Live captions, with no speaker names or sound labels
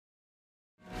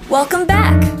Welcome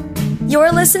back!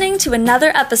 You're listening to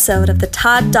another episode of The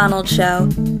Todd Donald Show,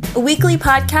 a weekly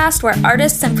podcast where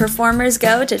artists and performers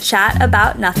go to chat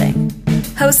about nothing.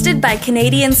 Hosted by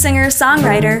Canadian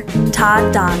singer-songwriter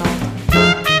Todd Donald.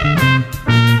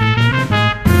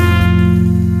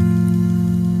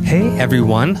 Hey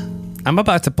everyone, I'm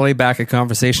about to play back a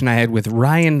conversation I had with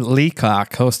Ryan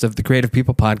Leacock, host of the Creative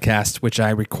People podcast, which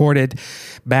I recorded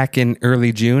back in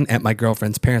early June at my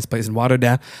girlfriend's parents' place in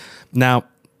Waterdown. Now,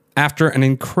 after an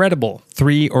incredible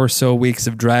 3 or so weeks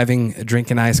of driving,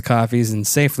 drinking iced coffees, and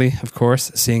safely, of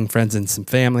course, seeing friends and some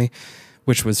family,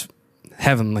 which was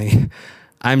heavenly,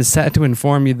 I'm sad to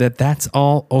inform you that that's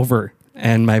all over,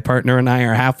 and my partner and I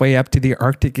are halfway up to the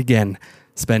Arctic again,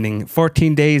 spending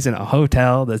 14 days in a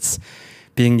hotel that's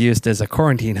being used as a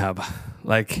quarantine hub.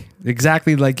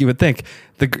 Exactly like you would think.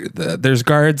 There's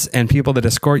guards and people that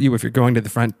escort you if you're going to the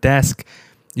front desk.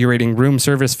 You're eating room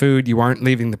service food. You aren't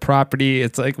leaving the property.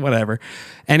 It's like, whatever.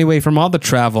 Anyway, from all the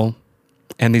travel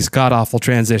and these god-awful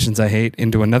transitions I hate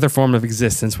into another form of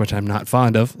existence, which I'm not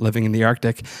fond of, living in the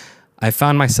Arctic, I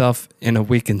found myself in a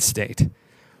weakened state.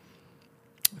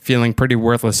 Feeling pretty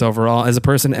worthless overall. As a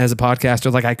person, as a podcaster,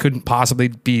 like I couldn't possibly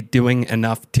be doing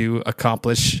enough to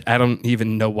accomplish, I don't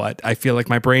even know what. I feel like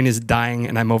my brain is dying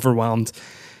and I'm overwhelmed.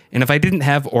 And if I didn't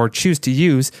have or choose to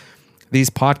use these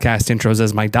podcast intros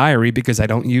as my diary because I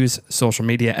don't use social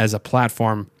media as a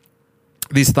platform,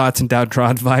 these thoughts and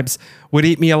downtrodden vibes would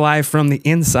eat me alive from the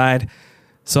inside.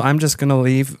 So I'm just going to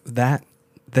leave that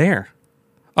there.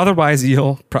 Otherwise,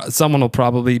 someone will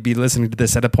probably be listening to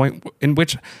this at a point in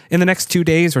which in the next 2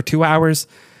 days or 2 hours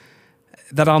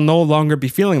that I'll no longer be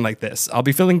feeling like this. I'll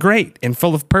be feeling great and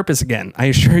full of purpose again, I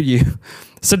assure you.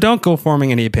 So don't go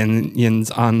forming any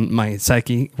opinions on my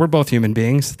psyche. We're both human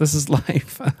beings. This is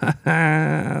life.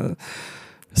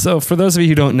 So for those of you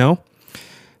who don't know,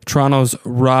 Toronto's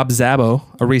Rob Szabo,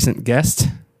 a recent guest,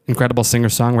 incredible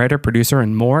singer-songwriter, producer,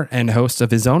 and more, and host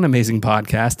of his own amazing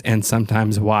podcast, And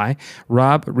Sometimes Why.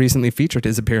 Rob recently featured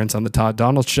his appearance on The Todd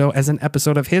Donald Show as an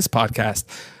episode of his podcast.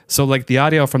 So like the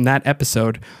audio from that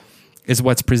episode is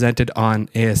what's presented on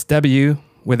ASW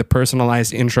with a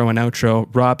personalized intro and outro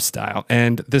Rob style.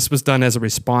 And this was done as a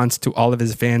response to all of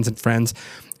his fans and friends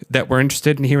that were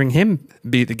interested in hearing him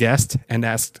be the guest and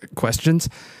ask questions.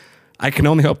 I can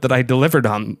only hope that I delivered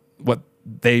on what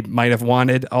they might have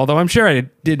wanted, although I'm sure I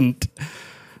didn't.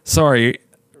 Sorry,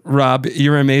 Rob,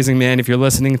 you're an amazing man. If you're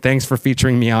listening, thanks for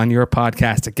featuring me on your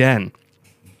podcast again.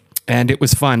 And it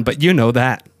was fun, but you know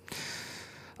that.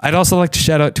 I'd also like to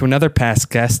shout out to another past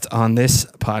guest on this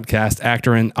podcast,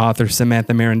 actor and author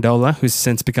Samantha Mirandola, who's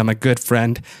since become a good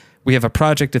friend. We have a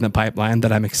project in the pipeline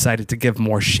that I'm excited to give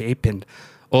more shape and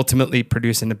ultimately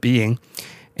produce into being.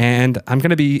 And I'm going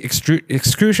to be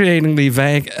excruciatingly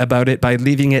vague about it by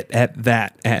leaving it at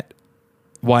that, at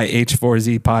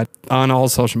YH4Z Pod on all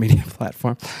social media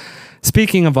platforms.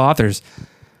 Speaking of authors,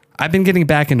 I've been getting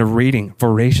back into reading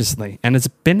voraciously, and it's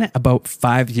been about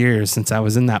 5 years since I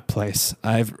was in that place.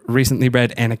 I've recently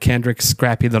read Anna Kendrick's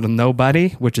Scrappy Little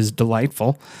Nobody, which is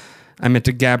delightful. I'm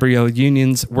into Gabrielle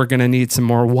Union's We're Gonna Need Some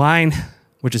More Wine,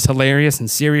 which is hilarious and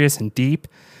serious and deep.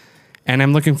 And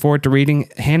I'm looking forward to reading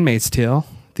Handmaid's Tale,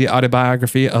 the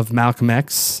autobiography of Malcolm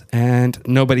X, and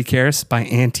Nobody Cares by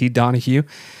Auntie Donahue.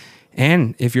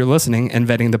 And if you're listening and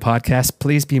vetting the podcast,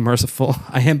 please be merciful.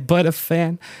 I am but a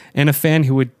fan, and a fan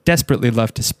who would desperately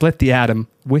love to split the atom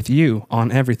with you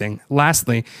on everything.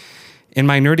 Lastly, in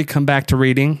my nerdy comeback to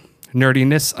reading,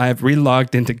 nerdiness, I have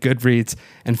relogged into Goodreads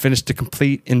and finished a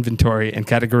complete inventory and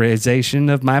categorization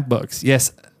of my books.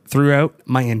 Yes, throughout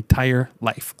my entire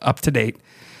life, up to date.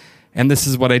 And this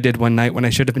is what I did one night when I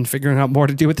should have been figuring out more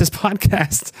to do with this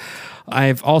podcast.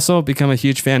 I've also become a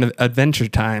huge fan of Adventure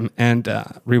Time and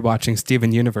rewatching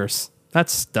Steven Universe.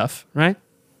 That's stuff, right?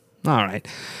 All right.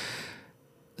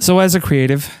 So as a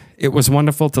creative, it was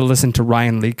wonderful to listen to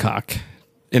Ryan Leacock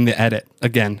in the edit,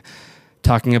 again,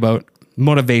 talking about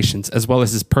motivations as well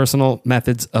as his personal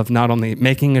methods of not only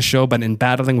making a show, but in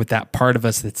battling with that part of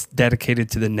us that's dedicated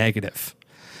to the negative.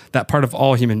 That part of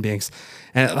all human beings.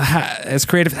 And as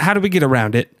creative, how do we get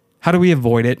around it? How do we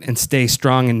avoid it and stay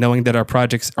strong in knowing that our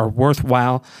projects are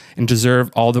worthwhile and deserve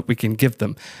all that we can give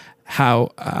them?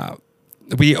 How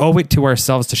we owe it to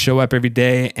ourselves to show up every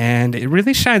day, and it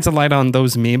really shines a light on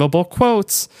those memeable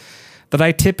quotes that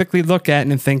I typically look at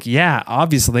and think, yeah,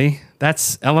 obviously,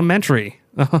 that's elementary.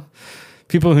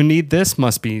 People who need this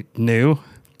must be new.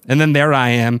 And then there I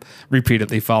am,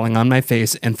 repeatedly falling on my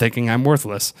face and thinking I'm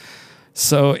worthless.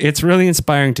 So it's really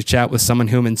inspiring to chat with someone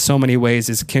whom in so many ways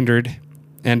is kindred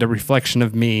and a reflection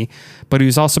of me, but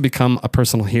who's also become a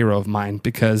personal hero of mine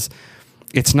because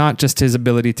it's not just his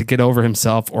ability to get over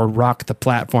himself or rock the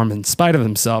platform in spite of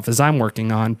himself, as I'm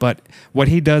working on, but what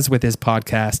he does with his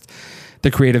podcast,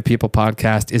 the Creative People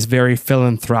Podcast, is very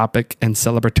philanthropic and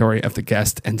celebratory of the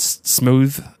guest and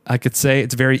smooth, I could say.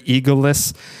 It's very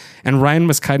egoless. And Ryan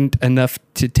was kind enough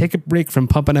to take a break from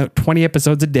pumping out 20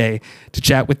 episodes a day to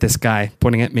chat with this guy,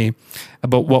 pointing at me,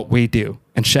 about what we do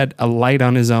and shed a light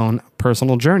on his own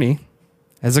personal journey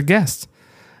as a guest.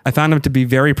 I found him to be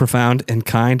very profound and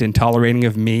kind and tolerating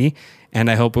of me, and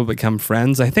I hope we'll become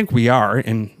friends. I think we are,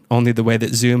 in only the way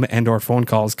that Zoom and or phone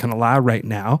calls can allow right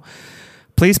now.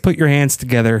 Please put your hands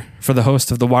together for the host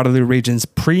of the Waterloo Region's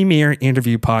premier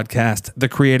interview podcast, the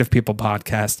Creative People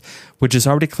Podcast, which is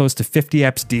already close to 50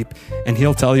 eps deep, and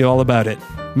he'll tell you all about it,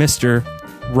 Mr.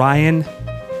 Ryan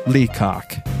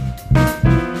Leacock.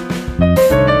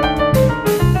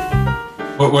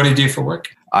 What do you do for work?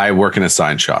 I work in a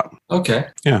sign shop. Okay.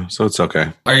 Yeah, so it's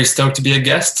okay. Are you stoked to be a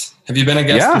guest? Have you been a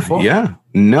guest before? Yeah.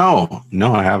 No,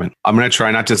 I haven't. I'm going to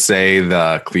try not to say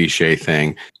the cliche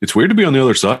thing. It's weird to be on the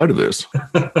other side of this.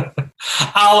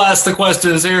 I'll ask the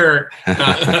questions here.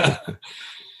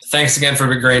 Thanks again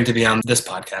for agreeing to be on this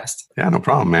podcast. Yeah, no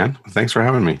problem, man. Thanks for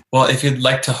having me. Well, if you'd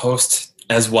like to host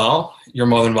as well, you're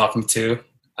more than welcome to.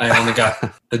 I only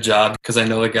got the job because I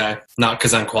know the guy, not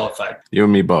because I'm qualified. You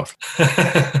and me both.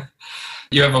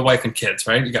 You have a wife and kids,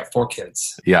 right? You got 4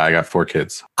 kids. Yeah, I got 4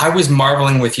 kids. I was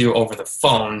marveling with you over the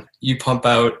phone. You pump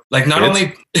out, like, not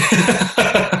only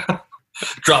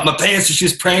drop my pants as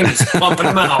she's praying, just pumping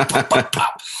them out. Pop, pop,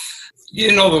 pop.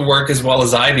 You know the work as well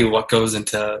as I do, what goes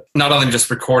into not only just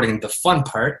recording the fun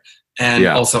part, and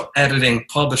also editing,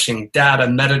 publishing data,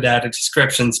 metadata,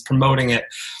 descriptions, promoting it.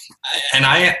 And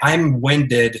I'm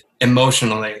winded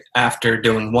emotionally after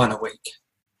doing 1 a week.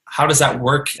 How does that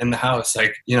work in the house?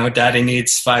 Like, daddy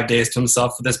needs 5 days to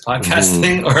himself for this podcast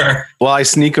thing, or? Well, I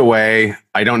sneak away.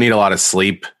 I don't need a lot of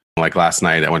sleep. Like last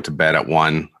night, I went to bed at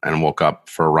 1 and woke up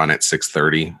for a run at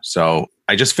 6:30. So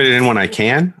I just fit it in when I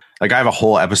can. Like I have a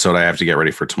whole episode I have to get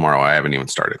ready for tomorrow. I haven't even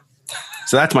started.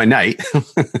 So that's my night.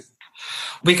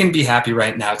 We can be happy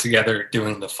right now together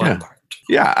doing the fun part.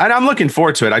 Yeah. And I'm looking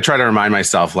forward to it. I try to remind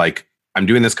myself, like, I'm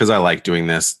doing this because I like doing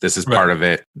this. This is part of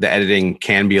it. The editing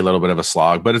can be a little bit of a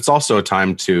slog, but it's also a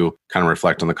time to kind of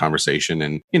reflect on the conversation.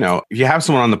 And, if you have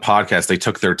someone on the podcast, they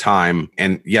took their time,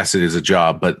 and yes, it is a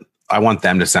job, but I want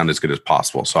them to sound as good as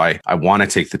possible. So I want to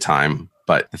take the time.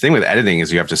 But the thing with editing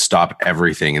is you have to stop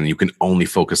everything and you can only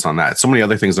focus on that. So many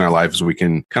other things in our lives, we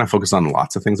can kind of focus on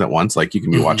lots of things at once. Like you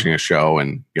can be watching a show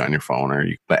and you're on your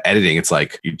phone, but editing, it's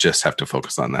like you just have to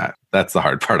focus on that. That's the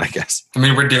hard part, I guess. I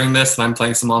mean, we're doing this and I'm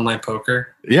playing some online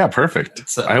poker. Yeah, perfect.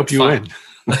 I hope you win.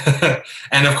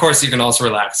 And of course, you can also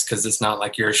relax because it's not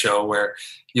like your show where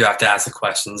you have to ask the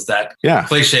questions that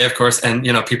cliche, of course, and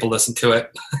people listen to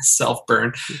it,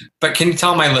 self-burn. But can you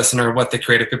tell my listener what the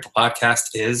Creative People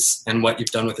Podcast is and what you've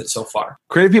done with it so far?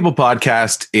 Creative People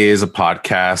Podcast is a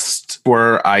podcast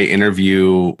where I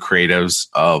interview creatives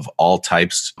of all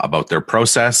types about their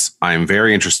process. I'm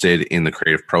very interested in the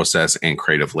creative process and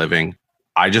creative living.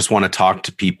 I just want to talk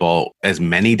to people, as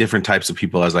many different types of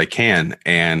people as I can.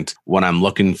 And when I'm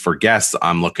looking for guests,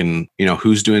 I'm looking,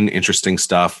 who's doing interesting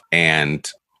stuff and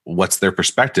what's their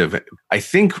perspective. I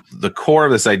think the core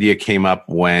of this idea came up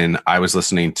when I was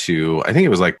listening to, I think it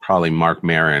was like probably Mark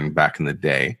Maron back in the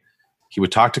day. He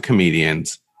would talk to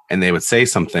comedians and they would say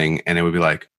something and it would be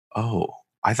like, oh,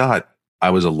 I thought I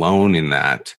was alone in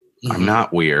that. I'm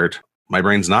not weird. My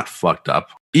brain's not fucked up.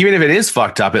 Even if it is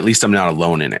fucked up, at least I'm not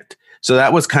alone in it. So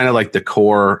that was kind of like the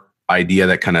core idea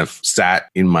that kind of sat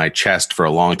in my chest for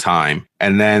a long time.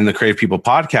 And then the Creative People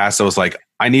Podcast, I was like,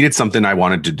 I needed something I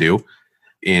wanted to do.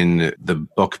 In the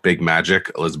book Big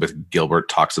Magic, Elizabeth Gilbert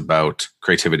talks about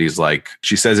creativity is like,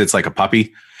 she says it's like a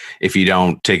puppy. If you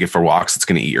don't take it for walks, it's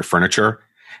going to eat your furniture.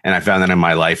 And I found that in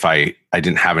my life, I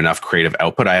didn't have enough creative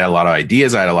output. I had a lot of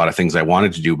ideas. I had a lot of things I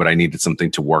wanted to do, but I needed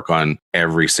something to work on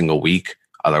every single week.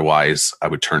 Otherwise, I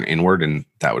would turn inward and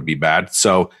that would be bad.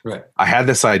 So I had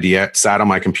this idea, sat on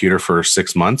my computer for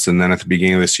 6 months. And then at the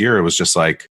beginning of this year, it was just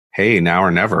like, hey, now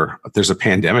or never. There's a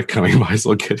pandemic coming. Might as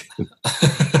well get in.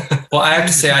 Well, I have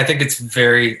to say, I think it's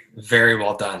very, very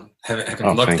well done.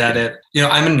 Having looked at it,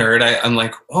 I'm a nerd. I'm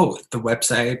like, oh, the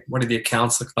website, what do the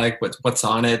accounts look like? What's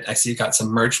on it? I see you got some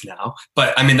merch now.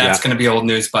 But I mean, that's going to be old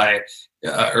news by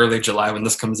early July when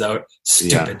this comes out.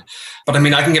 Stupid. Yeah. But I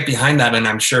mean, I can get behind that. And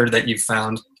I'm sure that you've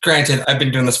found, granted, I've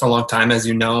been doing this for a long time, as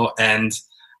you know, and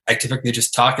I typically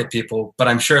just talk at people. But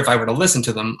I'm sure if I were to listen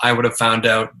to them, I would have found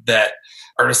out that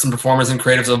artists and performers and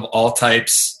creatives of all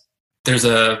types there's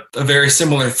a very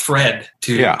similar thread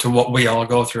to what we all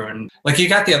go through. And like, you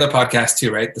got the other podcast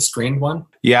too, right? The screened one.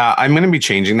 Yeah, I'm going to be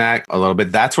changing that a little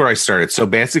bit. That's where I started. So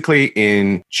basically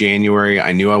in January,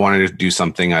 I knew I wanted to do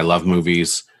something. I love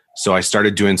movies. So I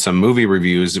started doing some movie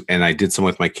reviews, and I did some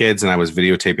with my kids, and I was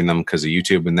videotaping them because of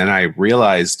YouTube. And then I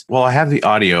realized, well, I have the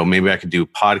audio. Maybe I could do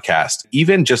podcast.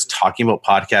 Even just talking about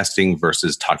podcasting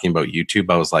versus talking about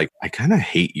YouTube, I was like, I kind of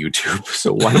hate YouTube.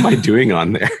 So what am I doing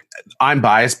on there? I'm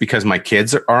biased because my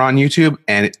kids are on YouTube,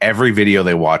 and every video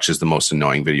they watch is the most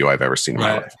annoying video I've ever seen in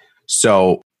my life.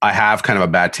 So I have kind of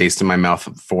a bad taste in my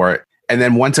mouth for it. And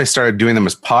then once I started doing them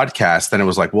as podcasts, then it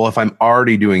was like, well, if I'm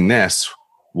already doing this,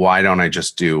 why don't I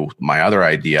just do my other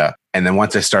idea? And then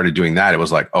once I started doing that, it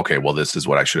was like, okay, well, this is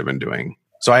what I should have been doing.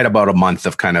 So I had about a month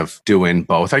of kind of doing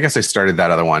both. I guess I started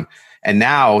that other one. And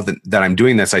now that I'm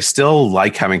doing this, I still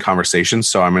like having conversations.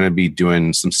 So I'm going to be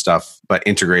doing some stuff, but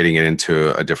integrating it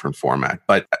into a different format.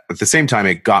 But at the same time,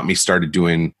 it got me started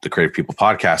doing the Creative People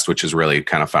podcast, which has really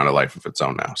kind of found a life of its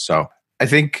own now. So I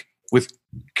think with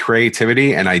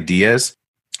creativity and ideas,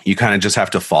 you kind of just have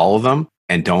to follow them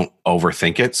and don't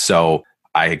overthink it. So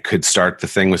I could start the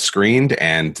thing with Screened.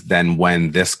 And then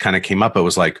when this kind of came up, it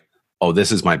was like, oh, this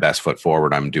is my best foot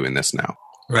forward. I'm doing this now.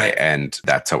 Right. And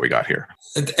that's how we got here.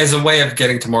 As a way of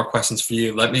getting to more questions for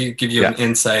you, let me give you an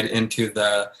insight into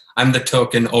I'm the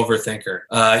token overthinker.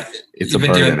 It's a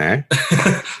burden, eh?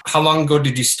 How long ago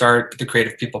did you start the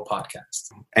Creative People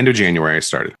podcast? End of January, I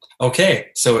started. Okay.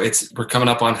 So we're coming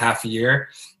up on half a year.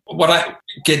 What I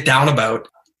get down about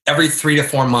every 3 to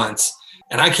 4 months,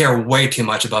 and I care way too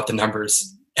much about the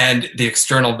numbers and the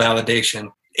external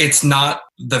validation. It's not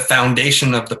the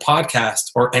foundation of the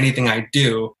podcast or anything I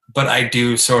do, but I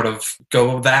do sort of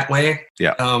go that way.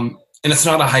 Yeah. And it's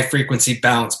not a high frequency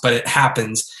bounce, but it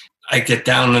happens. I get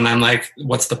down and I'm like,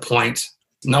 what's the point?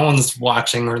 No one's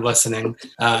watching or listening.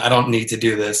 I don't need to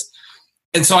do this.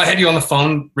 And so I had you on the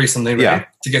phone recently, right,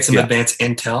 to get some advanced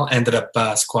intel. Ended up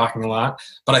squawking a lot.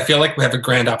 But I feel like we have a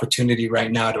grand opportunity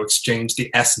right now to exchange the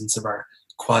essence of our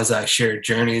quasi-shared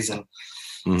journeys and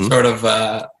sort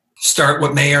of start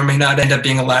what may or may not end up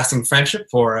being a lasting friendship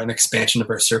or an expansion of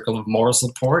our circle of moral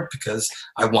support, because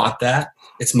I want that.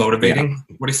 It's motivating.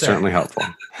 What do you say? Certainly helpful.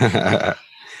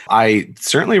 I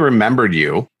certainly remembered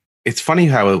you. It's funny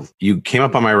how you came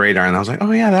up on my radar and I was like,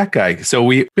 oh yeah, that guy. So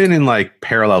we've been in like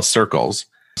parallel circles.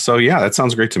 So yeah, that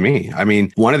sounds great to me. I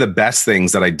mean, one of the best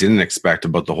things that I didn't expect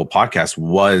about the whole podcast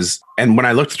was, and when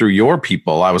I looked through your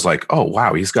people, I was like, oh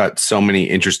wow, he's got so many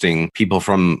interesting people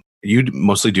from, you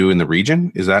mostly do in the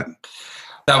region. Is that?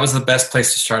 That was the best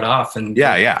place to start off. And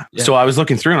yeah. So I was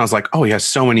looking through and I was like, oh, he has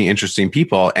so many interesting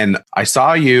people. And I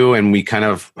saw you and we kind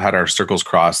of had our circles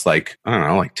crossed like, I don't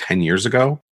know, like 10 years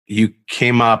ago. You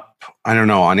came up, I don't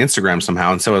know, on Instagram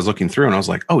somehow. And so I was looking through and I was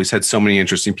like, oh, he's had so many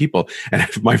interesting people. And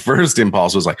my first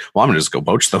impulse was like, well, I'm going to just go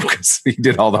poach them because he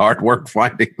did all the hard work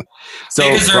finding them. So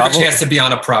they deserve a chance to be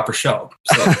on a proper show.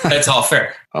 So that's all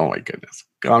fair. Oh my goodness.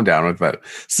 Calm down with that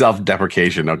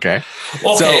self-deprecation, okay?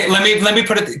 Okay, so, let me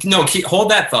put it, hold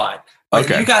that thought.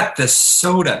 Okay. You got the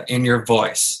soda in your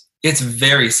voice. It's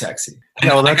very sexy.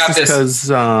 No, that's just because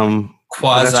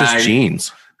that's just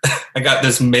genes. I got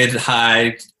this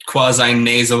mid-high,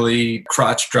 quasi-nasally,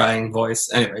 crotch-drying voice.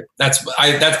 Anyway,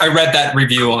 I read that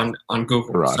review on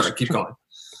Google. Raj. Sorry, keep going.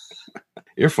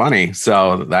 You're funny,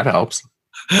 so that helps.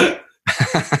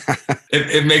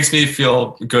 It makes me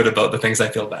feel good about the things I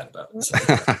feel bad about.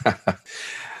 So.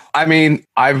 I mean,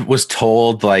 I was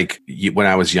told like when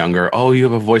I was younger, oh, you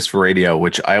have a voice for radio,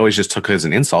 which I always just took as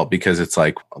an insult because it's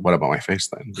like, what about my face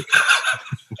then?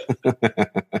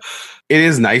 It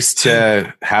is nice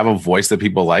to have a voice that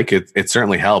people like. It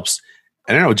certainly helps.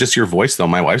 I don't know, just your voice though.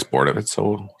 My wife's bored of it,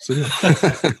 so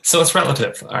so it's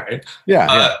relative. All right.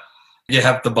 Yeah. You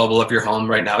have the bubble of your home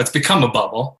right now. It's become a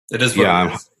bubble. It is. What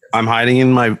it is. I'm hiding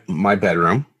in my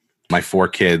bedroom. My 4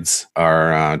 kids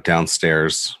are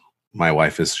downstairs. My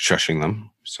wife is shushing them.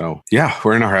 So yeah,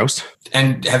 we're in our house.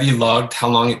 And have you logged how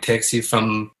long it takes you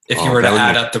from if you were to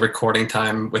add up the recording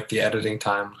time with the editing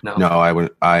time? No, I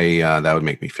would. That would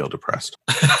make me feel depressed.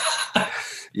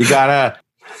 You gotta.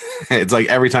 It's like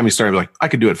every time you start, like I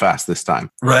could do it fast this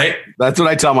time. Right. That's what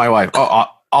I tell my wife. Oh,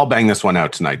 I'll bang this one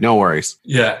out tonight. No worries.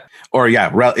 Yeah. Or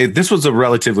this was a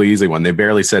relatively easy one. They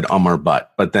barely said or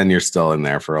but then you're still in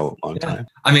there for a long time.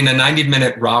 I mean, a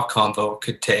 90-minute raw convo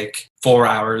could take 4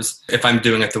 hours if I'm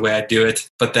doing it the way I do it.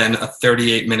 But then a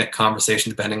 38-minute conversation,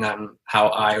 depending on how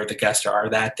I or the guest are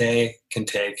that day, can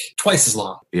take twice as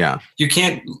long. Yeah. You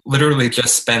can't literally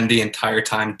just spend the entire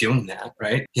time doing that,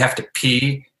 right? You have to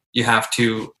pee. You have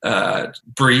to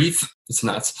breathe. It's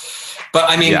nuts. But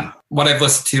I mean, what I've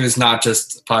listened to is not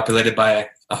just populated by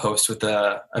a host with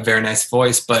a very nice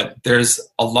voice, but there's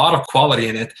a lot of quality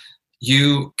in it.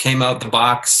 You came out the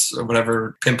box or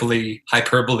whatever, pimply,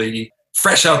 hyperbole,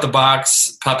 fresh out the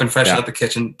box, popping fresh out the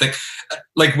kitchen.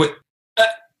 Like what,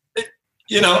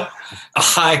 a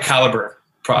high caliber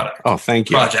product. Oh, thank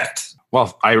you. Project.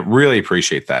 Well, I really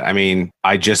appreciate that. I mean,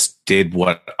 I just did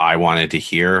what I wanted to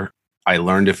hear. I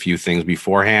learned a few things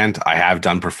beforehand. I have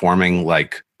done performing.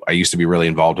 Like, I used to be really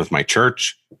involved with my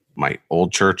church, my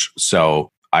old church. So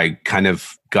I kind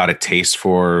of got a taste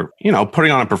for,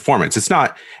 putting on a performance. It's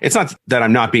not that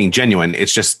I'm not being genuine.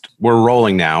 It's just, we're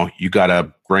rolling now. You got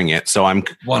to bring it. So I'm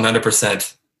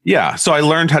 100%. Yeah. So I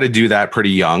learned how to do that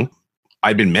pretty young.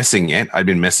 I've been missing it. I've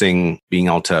been missing being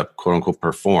able to quote unquote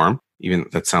perform. Even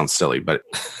that sounds silly, but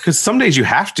because some days you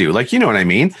have to, like, you know what I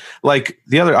mean? Like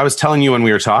I was telling you when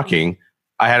we were talking,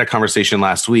 I had a conversation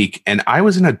last week and I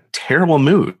was in a terrible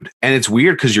mood. And it's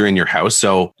weird because you're in your house.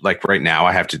 So like right now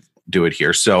I have to do it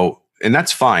here. So, and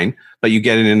that's fine. But you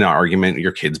get in an argument,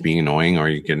 your kid's being annoying, or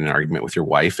you get in an argument with your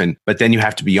wife. But then you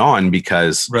have to be on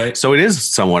because, right. So it is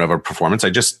somewhat of a performance.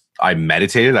 I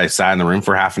meditated. I sat in the room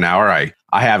for half an hour. I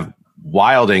have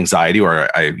wild anxiety, or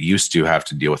I used to have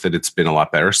to deal with it. It's been a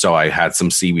lot better. So I had some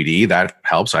CBD that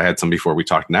helps. I had some before we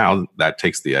talked. Now that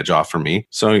takes the edge off for me.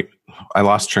 So I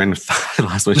lost my train of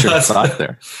thought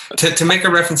there. To make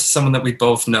a reference to someone that we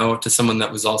both know, to someone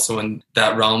that was also in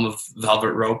that realm of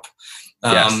Velvet Rope.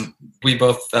 Yes. We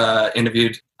both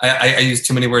interviewed. I used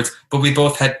too many words, but we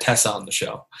both had Tessa on the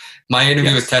show. My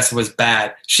interview with Tessa was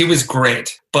bad. She was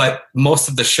great, but most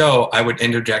of the show I would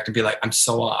interject and be like, I'm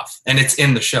so off. And it's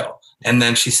in the show. And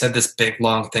then she said this big,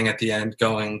 long thing at the end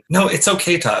going, no, it's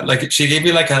okay, Todd. Like, she gave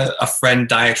me like a friend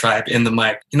diatribe in the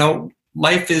mic.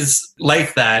 Life is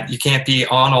like that. You can't be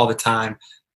on all the time.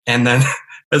 And then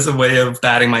as a way of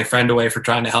batting my friend away for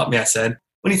trying to help me, I said,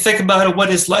 when you think about it, what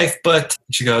is life but,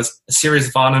 she goes, a series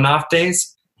of on and off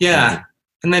days? Yeah. Mm-hmm.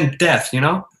 And then death,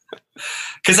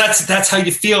 Because that's how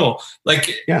you feel. Like,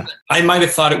 yeah. I might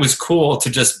have thought it was cool to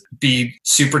just be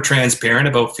super transparent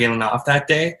about feeling off that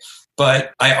day.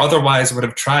 But I otherwise would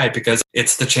have tried, because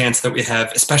it's the chance that we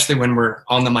have, especially when we're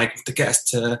on the mic with the guest,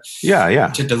 to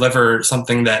deliver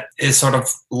something that is sort of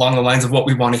along the lines of what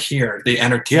we want to hear, the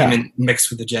entertainment mixed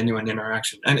with the genuine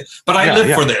interaction. But I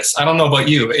live for this. I don't know about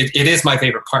you. It is my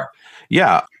favorite part.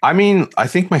 Yeah. I mean, I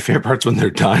think my favorite part's when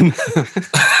they're done.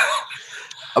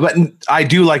 But I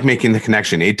do like making the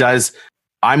connection. It does.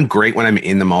 I'm great when I'm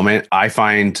in the moment. I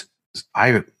find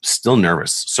I'm still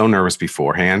nervous. So nervous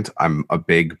beforehand. I'm a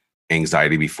big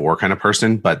anxiety before kind of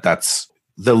person, but that's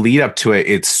the lead up to it.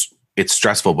 It's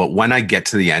stressful, but when I get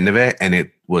to the end of it and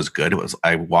it was good,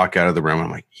 I walk out of the room.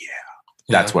 I'm like,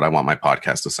 that's what I want my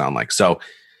podcast to sound like. So,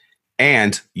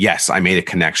 and yes, I made a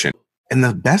connection. And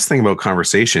the best thing about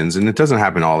conversations, and it doesn't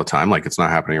happen all the time, like it's not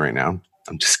happening right now,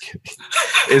 I'm just kidding,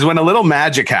 is when a little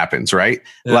magic happens, right?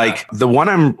 Yeah. Like the one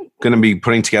I'm going to be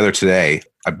putting together today,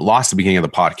 I lost the beginning of the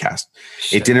podcast.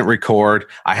 Shit. It didn't record.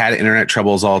 I had internet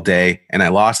troubles all day and I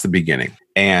lost the beginning.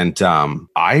 And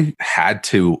I had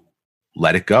to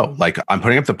let it go. Like, I'm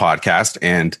putting up the podcast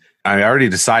and I already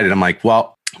decided, I'm like,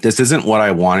 well, this isn't what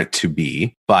I want it to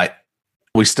be, but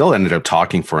we still ended up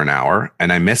talking for an hour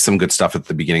and I missed some good stuff at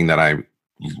the beginning that I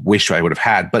wish I would have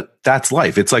had, but that's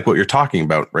life. It's like what you're talking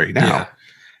about right now. Yeah.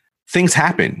 Things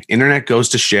happen. Internet goes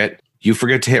to shit. You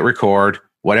forget to hit record,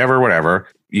 whatever.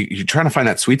 You're trying to find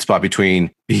that sweet spot between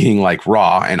being like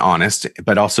raw and honest,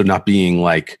 but also not being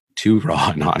like too raw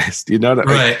and honest. You know that?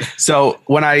 Right. So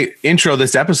when I intro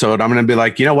this episode, I'm going to be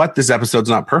like, you know what? This episode's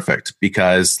not perfect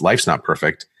because life's not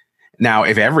perfect. Now,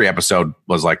 if every episode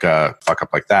was like a fuck up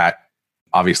like that,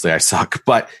 obviously I suck.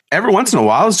 But every once in a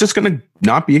while, it's just going to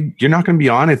not be, you're not going to be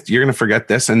on it. You're going to forget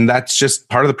this. And that's just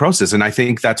part of the process. And I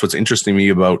think that's what's interesting to me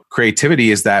about creativity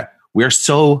is that we're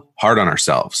so hard on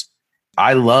ourselves.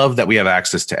 I love that we have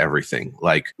access to everything.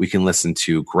 Like, we can listen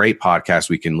to great podcasts.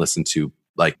 We can listen to,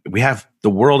 like, we have the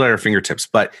world at our fingertips,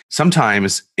 but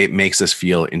sometimes it makes us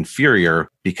feel inferior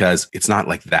because it's not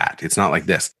like that. It's not like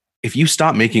this. If you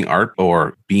stop making art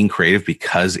or being creative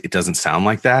because it doesn't sound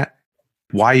like that,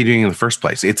 why are you doing it in the first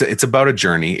place? It's about a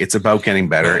journey. It's about getting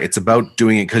better. It's about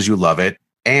doing it because you love it.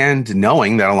 And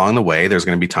knowing that along the way, there's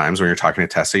going to be times when you're talking to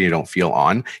Tessa, you don't feel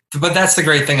on. But that's the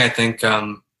great thing, I think.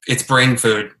 It's brain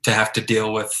food to have to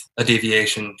deal with a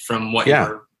deviation from what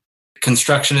your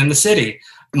construction in the city.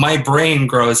 My brain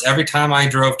grows every time I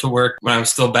drove to work when I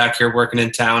was still back here working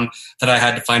in town, that I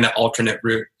had to find an alternate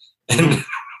route. And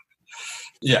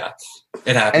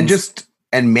it happens.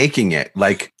 And making it,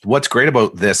 like, what's great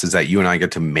about this is that you and I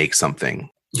get to make something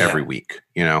every week,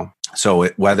 you know? So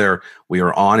whether we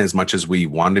were on as much as we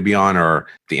wanted to be on, or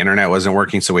the internet wasn't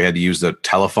working, so we had to use the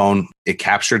telephone, it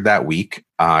captured that week,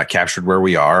 captured where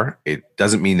we are. It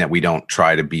doesn't mean that we don't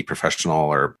try to be professional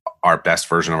or our best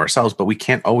version of ourselves, but we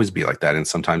can't always be like that. And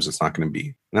sometimes it's not going to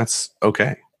be. And that's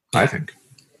okay, I think.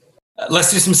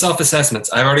 Let's do some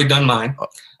self-assessments. I've already done mine.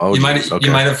 You might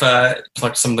have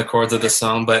plucked some of the chords of the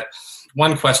song, but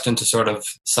one question to sort of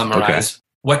summarize. Okay.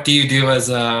 What do you do as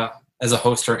a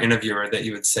host or interviewer that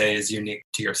you would say is unique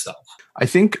to yourself? I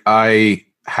think I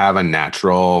have a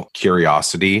natural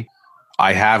curiosity.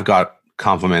 I have got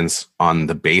compliments on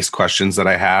the base questions that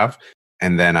I have.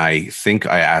 And then I think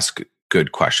I ask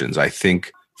good questions. I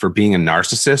think for being a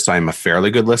narcissist, I'm a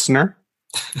fairly good listener.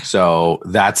 So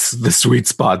that's the sweet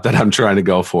spot that I'm trying to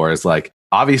go for, is like,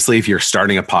 obviously, if you're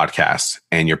starting a podcast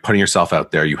and you're putting yourself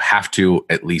out there, you have to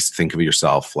at least think of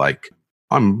yourself like,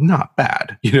 I'm not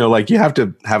bad. Like you have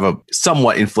to have a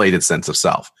somewhat inflated sense of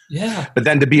self. Yeah. But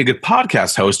then to be a good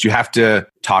podcast host, you have to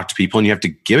talk to people and you have to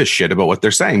give a shit about what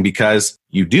they're saying, because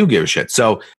you do give a shit.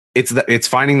 So it's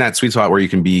finding that sweet spot where you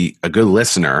can be a good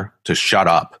listener to shut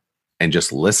up and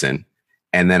just listen,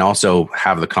 and then also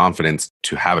have the confidence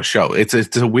to have a show. It's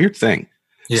a weird thing.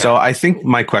 Yeah. So I think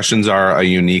my questions are a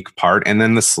unique part, and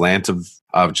then the slant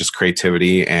of just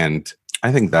creativity. And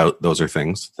I think that those are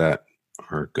things that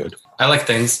are good. I like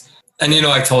things. And,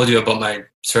 I told you about my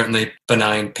certainly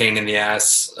benign pain in the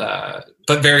ass,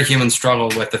 but very human struggle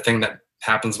with the thing that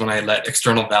happens when I let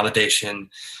external validation.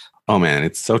 Oh man,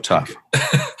 it's so tough.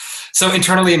 So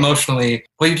internally, emotionally,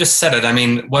 well, you just said it. I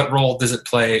mean, what role does it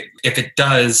play? If it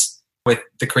does, with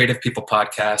the Creative People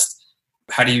podcast,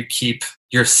 how do you keep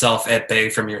yourself at bay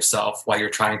from yourself while you're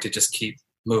trying to just keep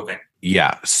moving?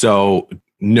 Yeah. So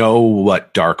know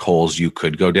what dark holes you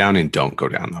could go down and don't go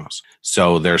down those.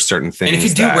 So there's certain things. And if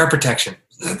you do, wear protection.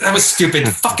 That was stupid.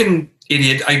 Fucking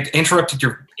idiot. I interrupted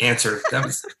your answer.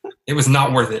 It was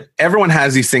not worth it. Everyone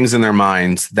has these things in their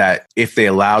minds that if they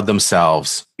allowed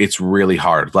themselves, it's really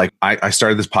hard. Like I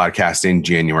started this podcast in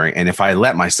January, and if I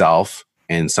let myself,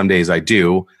 and some days I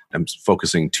do, I'm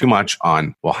focusing too much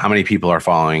on, well, how many people are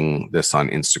following this on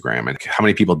Instagram and how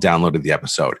many people downloaded the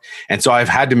episode. And so I've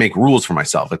had to make rules for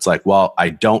myself. It's like, well,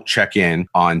 I don't check in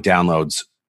on downloads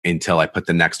until I put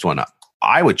the next one up.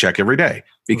 I would check every day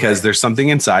because there's something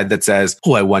inside that says,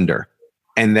 oh, I wonder.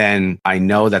 And then I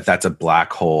know that that's a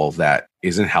black hole that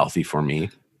isn't healthy for me.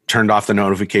 Turned off the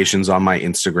notifications on my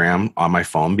Instagram on my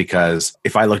phone, because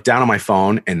if I look down on my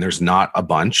phone and there's not a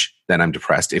bunch, then I'm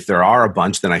depressed. If there are a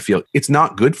bunch, then I feel it's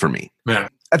not good for me. Yeah.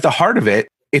 At the heart of it,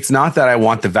 it's not that I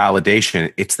want the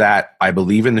validation. It's that I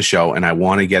believe in the show and I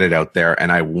want to get it out there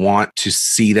and I want to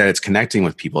see that it's connecting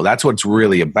with people. That's what it's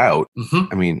really about.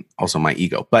 Mm-hmm. I mean, also my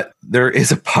ego, but there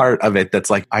is a part of it that's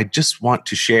like, I just want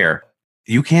to share.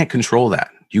 You can't control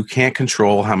that. You can't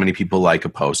control how many people like a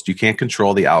post. You can't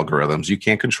control the algorithms. You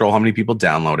can't control how many people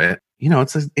download it.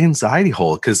 It's an anxiety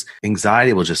hole, because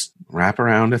anxiety will just wrap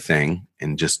around a thing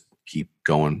and just keep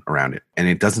going around it. And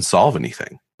it doesn't solve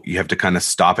anything. You have to kind of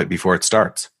stop it before it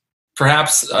starts.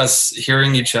 Perhaps us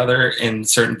hearing each other in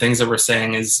certain things that we're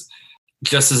saying is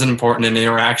just as important an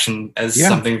interaction as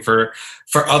something for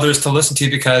others to listen to,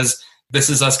 because this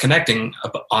is us connecting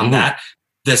on that.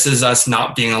 This is us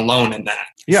not being alone in that.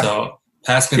 Yeah. So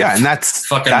pass me and that's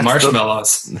fucking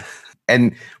marshmallows.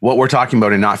 And what we're talking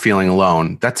about in not feeling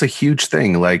alone, that's a huge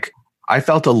thing. Like, I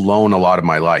felt alone a lot of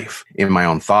my life, in my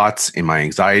own thoughts, in my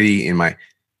anxiety,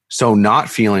 so not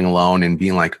feeling alone and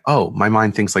being like, oh, my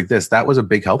mind thinks like this, that was a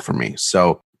big help for me.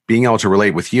 So being able to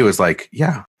relate with you is like,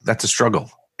 yeah, that's a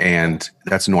struggle and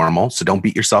that's normal. So don't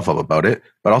beat yourself up about it,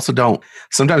 but also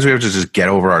sometimes we have to just get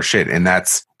over our shit. And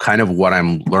that's kind of what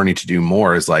I'm learning to do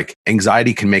more, is like,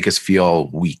 anxiety can make us feel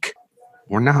weak.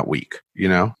 We're not weak,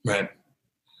 Right.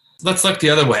 Let's look the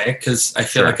other way, because I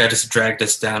feel like I just dragged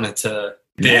us down into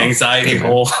the anxiety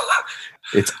hole.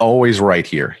 It's always right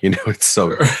here. It's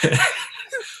so...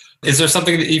 Is there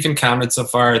something that you've encountered so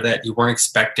far that you weren't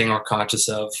expecting or conscious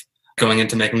of going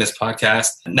into making this podcast,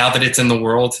 now that it's in the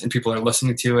world and people are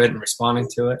listening to it and responding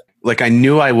to it? Like, I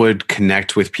knew I would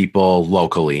connect with people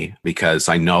locally, because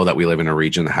I know that we live in a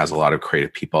region that has a lot of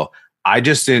creative people. I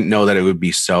just didn't know that it would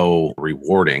be so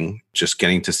rewarding, just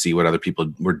getting to see what other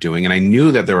people were doing. And I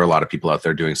knew that there were a lot of people out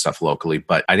there doing stuff locally,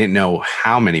 but I didn't know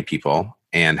how many people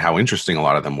and how interesting a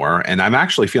lot of them were. And I'm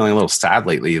actually feeling a little sad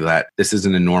lately that this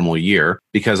isn't a normal year,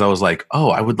 because I was like, oh,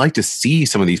 I would like to see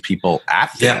some of these people at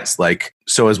things. Like,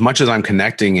 so as much as I'm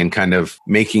connecting and kind of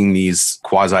making these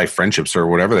quasi friendships or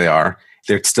whatever they are,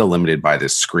 they're still limited by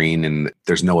this screen and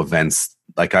there's no events.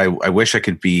 Like, I wish I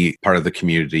could be part of the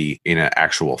community in an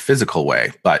actual physical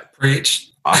way. But Preach.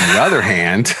 On the other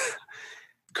hand,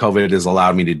 COVID has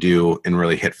allowed me to do and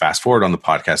really hit fast forward on the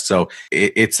podcast. So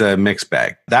it's a mixed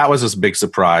bag. That was a big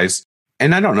surprise.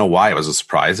 And I don't know why it was a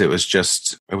surprise. It was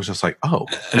just like, oh,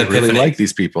 I really like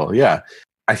these people. Yeah.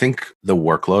 I think the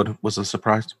workload was a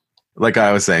surprise. Like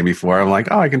I was saying before, I'm like,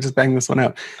 oh, I can just bang this one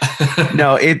out.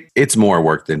 No, it's more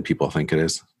work than people think it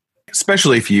is.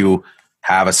 Especially if you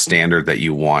have a standard that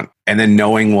you want and then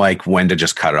knowing like when to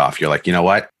just cut it off. You're like, you know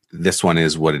what? This one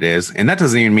is what it is. And that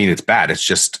doesn't even mean it's bad. It's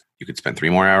just, you could spend 3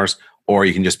 more hours, or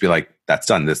you can just be like, that's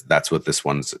done. That's what this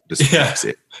one's. That's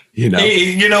it. You know,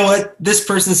 hey, you know what? This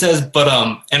person says, but,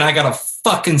 and I gotta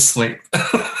fucking sleep.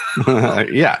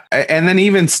 Yeah. And then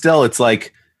even still, it's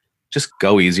like, just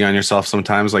go easy on yourself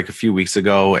sometimes. Like a few weeks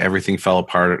ago, everything fell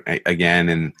apart again.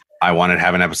 And I wanted to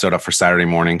have an episode up for Saturday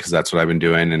morning because that's what I've been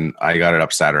doing. And I got it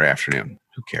up Saturday afternoon.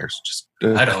 Who cares? Just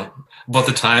I don't. About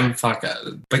the time, fuck.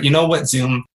 But you know what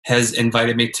Zoom has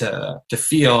invited me to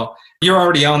feel? You're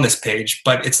already on this page,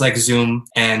 but it's like Zoom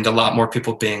and a lot more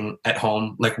people being at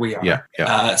home like we are.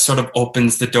 Yeah. Sort of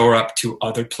opens the door up to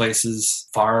other places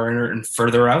far and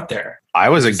further out there. I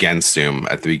was against Zoom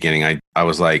at the beginning. I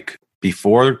was like,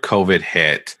 before COVID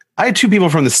hit, I had 2 people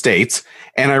from the States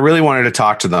and I really wanted to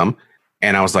talk to them.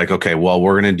 And I was like, okay, well,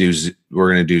 we're going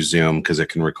to do Zoom because it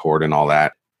can record and all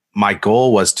that. My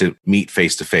goal was to meet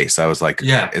face to face. I was like,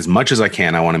 yeah, as much as I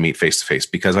can, I want to meet face to face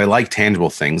because I like tangible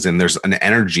things. And there's an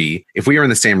energy. If we were in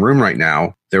the same room right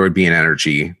now, there would be an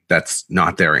energy that's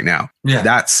not there right now. Yeah.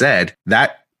 That said,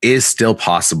 that is still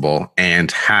possible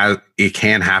and it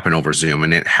can happen over Zoom.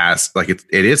 And it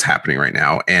is happening right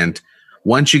now. And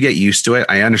once you get used to it,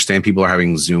 I understand people are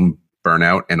having Zoom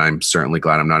burnout, and I'm certainly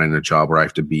glad I'm not in a job where I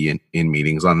have to be in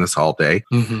meetings on this all day.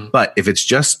 Mm-hmm. But if it's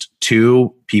just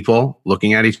 2 people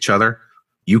looking at each other,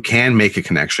 you can make a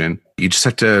connection. You just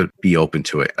have to be open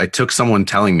to it. I took someone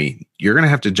telling me, you're going to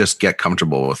have to just get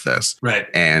comfortable with this. Right.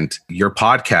 And your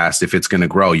podcast, if it's going to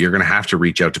grow, you're going to have to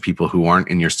reach out to people who aren't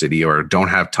in your city or don't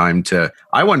have time to.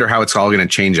 I wonder how it's all going to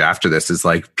change after this. Is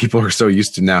like people are so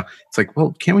used to now. It's like,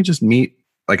 well, can't we just meet?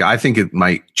 Like, I think it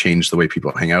might change the way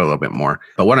people hang out a little bit more.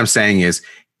 But what I'm saying is,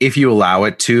 if you allow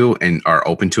it to and are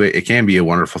open to it, it can be a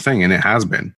wonderful thing. And it has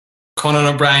been. Conan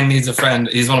O'Brien needs a friend.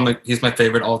 He's my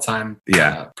favorite all-time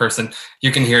person.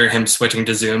 You can hear him switching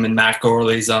to Zoom, and Matt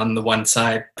Gorley's on the one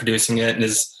side producing it and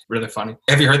is really funny.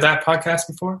 Have you heard that podcast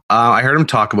before? I heard him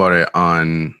talk about it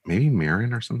on maybe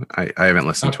Marin or something. I haven't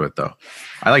listened to it though.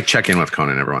 I like check in with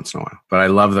Conan every once in a while, but I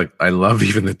love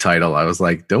even the title. I was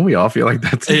like, don't we all feel like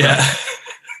that? Yeah.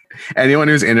 Anyone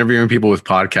who's interviewing people with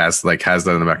podcasts like has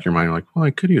that in the back of your mind. You're like, well,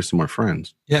 I could use some more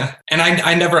friends. Yeah. And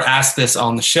I never asked this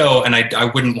on the show, and I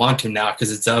wouldn't want to now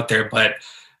because it's out there. But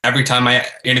every time I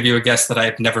interview a guest that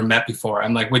I've never met before,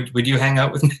 I'm like, would you hang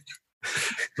out with me?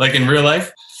 Like in real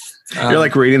life? You're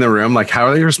like reading the room. Like, how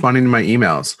are they responding to my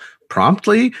emails?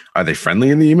 Promptly? Are they friendly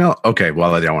in the email? Okay.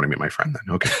 Well, I don't want to meet my friend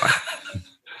then. Okay, fine.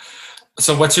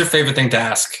 So what's your favorite thing to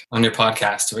ask on your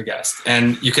podcast to a guest?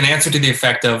 And you can answer to the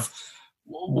effect of,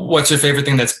 what's your favorite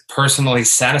thing that's personally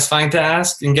satisfying to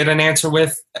ask and get an answer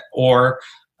with, or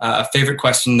a favorite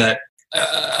question that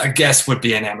a guest would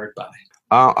be enamored by?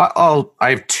 I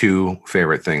have 2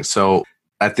 favorite things. So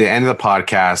at the end of the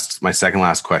podcast, my second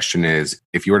last question is,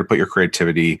 if you were to put your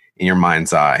creativity in your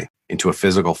mind's eye into a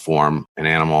physical form, an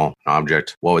animal, an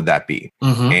object, what would that be?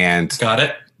 Mm-hmm. And got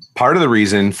it. Part of the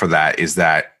reason for that is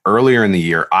that earlier in the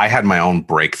year, I had my own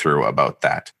breakthrough about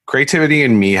that. Creativity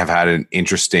and me have had an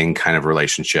interesting kind of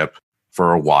relationship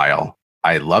for a while.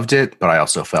 I loved it, but I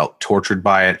also felt tortured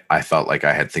by it. I felt like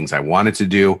I had things I wanted to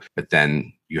do, but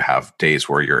then you have days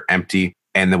where you're empty.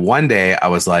 And then one day I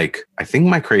was like, I think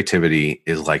my creativity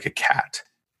is like a cat.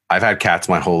 I've had cats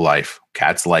my whole life.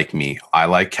 Cats like me. I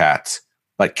like cats,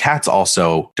 but cats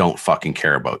also don't fucking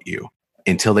care about you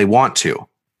until they want to.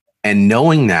 And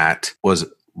knowing that was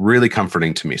really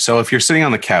comforting to me. So if you're sitting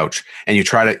on the couch and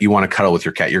you want to cuddle with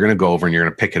your cat, you're going to go over and you're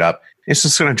going to pick it up. It's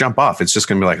just going to jump off. It's just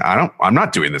going to be like, I'm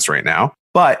not doing this right now.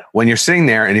 But when you're sitting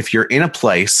there, and if you're in a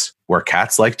place where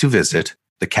cats like to visit,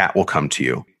 the cat will come to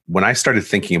you. When I started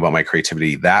thinking about my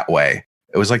creativity that way,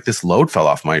 it was like this load fell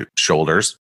off my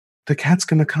shoulders. The cat's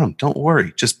going to come. Don't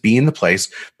worry. Just be in the place,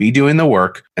 be doing the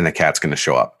work, and the cat's going to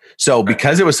show up. So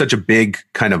because it was such a big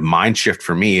kind of mind shift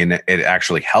for me, and it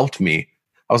actually helped me,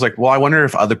 I was like, well, I wonder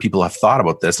if other people have thought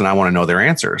about this and I want to know their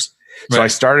answers. Right. So I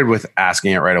started with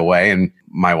asking it right away. And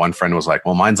my one friend was like,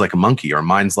 well, mine's like a monkey, or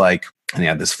mine's like, and he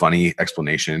had this funny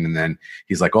explanation. And then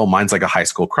he's like, oh, mine's like a high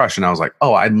school crush. And I was like,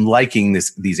 oh, I'm liking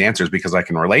these answers because I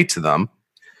can relate to them.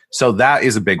 So that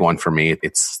is a big one for me.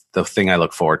 It's the thing I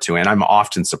look forward to. And I'm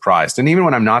often surprised. And even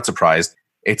when I'm not surprised,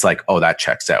 it's like, oh, that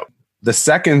checks out. The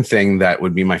second thing that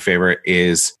would be my favorite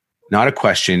is not a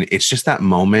question. It's just that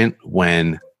moment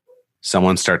when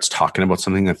someone starts talking about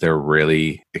something that they're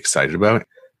really excited about,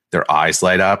 their eyes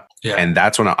light up. Yeah. And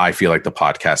that's when I feel like the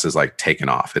podcast is like taken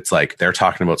off. It's like they're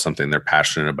talking about something they're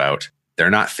passionate about. They're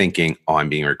not thinking, oh, I'm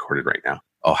being recorded right now.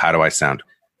 Oh, how do I sound?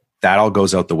 That all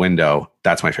goes out the window.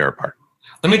 That's my favorite part.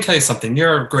 Let me tell you something.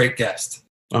 You're a great guest.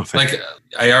 Oh, thank you.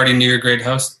 I already knew you're a great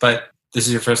host, but this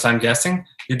is your first time guesting.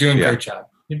 You're doing a great job.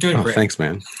 You're doing great. Thanks,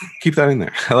 man. Keep that in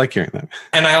there. I like hearing that.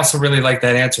 And I also really like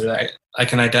that answer. I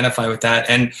can identify with that.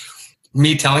 And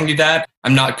me telling you that,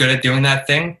 I'm not good at doing that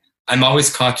thing. I'm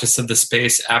always conscious of the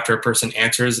space after a person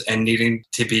answers and needing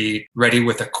to be ready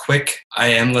with a quick, I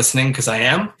am listening because I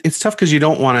am. It's tough because you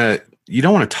don't want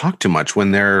to talk too much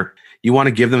when you want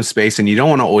to give them space and you don't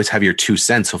want to always have your 2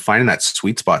 cents. So finding that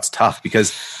sweet spot's tough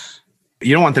because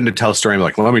you don't want them to tell a story and be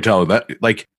like, well, let me tell that.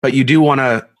 Like, but you do want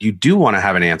to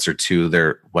have an answer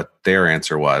to what their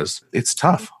answer was. It's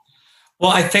tough.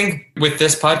 Well, I think with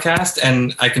this podcast,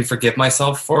 and I can forgive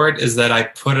myself for it, is that I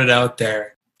put it out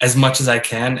there as much as I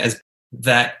can, as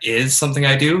that is something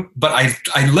I do, but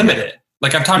I limit it.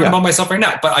 Like I'm talking about myself right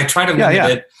now, but I try to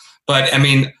limit it. But I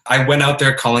mean, I went out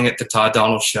there calling it the Todd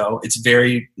Donald Show. It's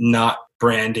very not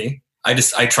brandy. I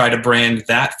try to brand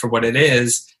that for what it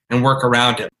is and work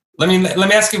around it. Let me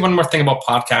ask you one more thing about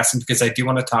podcasting because I do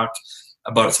want to talk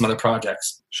about some other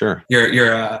projects. Sure.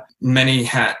 You're a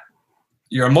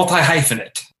you're a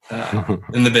multi-hyphenate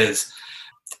in the biz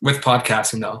with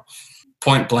podcasting though.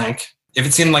 Point blank. If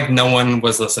it seemed like no one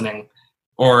was listening,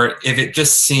 or if it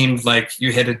just seemed like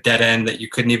you hit a dead end that you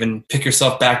couldn't even pick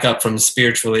yourself back up from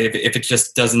spiritually, if it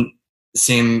just doesn't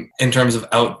seem in terms of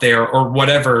out there or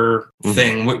whatever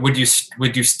thing, would you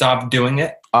stop doing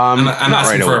it? I'm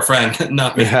asking for a friend,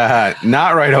 not me.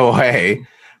 Not right away.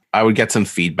 I would get some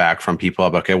feedback from people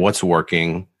about, okay, what's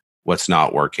working, what's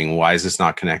not working, why is this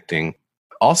not connecting?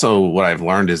 Also, what I've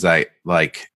learned is that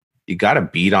you got to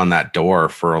beat on that door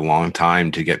for a long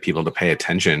time to get people to pay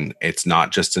attention. It's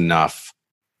not just enough.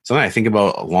 Something I think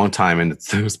about a long time, and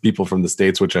it's those people from the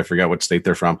States, which I forget what state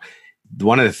they're from.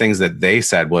 One of the things that they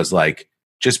said was like,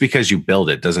 just because you build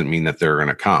it doesn't mean that they're going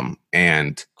to come.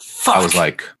 And I was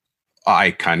like,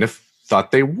 I kind of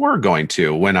thought they were going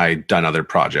to when I'd done other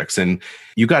projects. And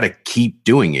you got to keep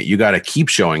doing it. You got to keep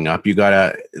showing up.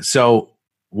 So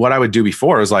what I would do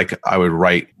before was like, I would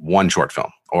write one short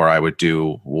film or I would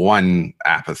do one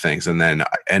app of things and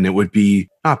it would be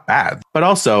not bad, but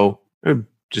also it would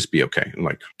just be okay in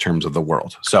like terms of the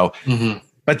world. So,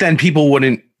 but then people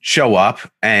wouldn't show up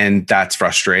and that's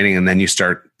frustrating. And then you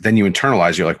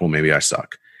internalize, you're like, well, maybe I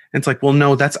suck. And it's like, well,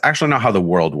 no, that's actually not how the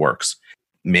world works.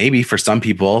 Maybe for some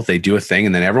people they do a thing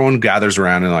and then everyone gathers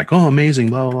around and like, oh, amazing,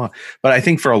 blah, blah, blah. But I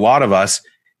think for a lot of us,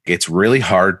 it's really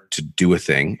hard to do a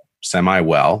thing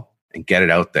semi-well and get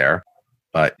it out there,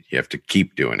 but you have to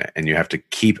keep doing it and you have to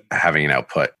keep having an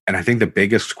output. And I think the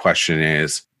biggest question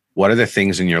is, what are the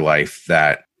things in your life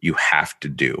that you have to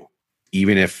do?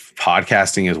 Even if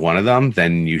podcasting is one of them,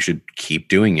 then you should keep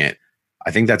doing it.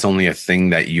 I think that's only a thing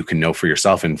that you can know for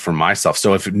yourself and for myself.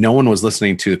 So if no one was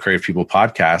listening to the Creative People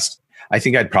podcast, I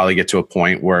think I'd probably get to a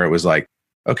point where it was like,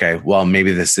 okay, well,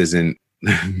 maybe this isn't,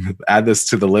 add this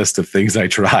to the list of things I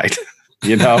tried,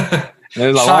 you know?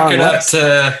 There's a Chalk long it list.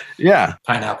 Up to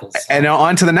pineapples. And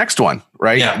on to the next one,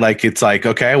 right? Yeah. Like, it's like,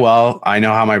 okay, well, I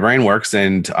know how my brain works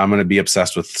and I'm going to be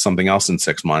obsessed with something else in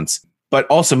 6 months. But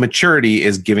also maturity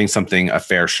is giving something a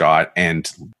fair shot.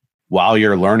 And while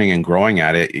you're learning and growing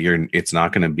at it, it's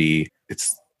not going to be,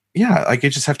 you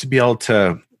just have to be able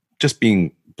to, just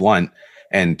being blunt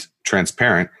and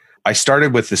transparent. I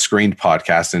started with the Screened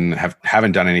podcast and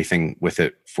haven't done anything with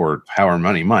it for however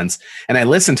many months. And I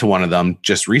listened to one of them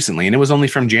just recently and it was only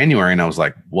from January. And I was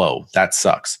like, whoa, that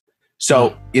sucks.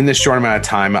 So in this short amount of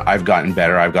time, I've gotten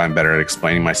better. I've gotten better at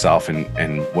explaining myself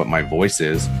and what my voice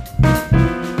is.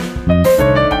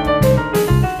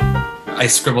 I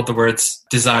scribbled the words.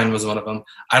 Design was one of them.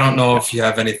 I don't know if you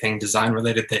have anything design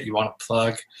related that you want to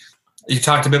plug. You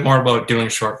talked a bit more about doing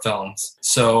short films.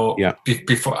 So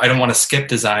before, I don't want to skip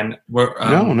design.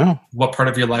 No. What part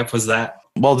of your life was that?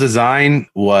 Well, design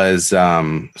was,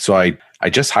 so I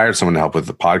just hired someone to help with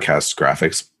the podcast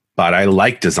graphics, but I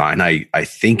like design. I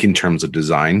think in terms of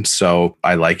design. So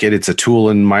I like it. It's a tool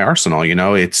in my arsenal. You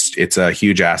know, it's a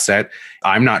huge asset.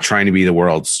 I'm not trying to be the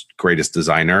world's greatest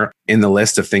designer. In the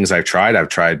list of things I've tried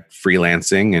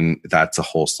freelancing, and that's a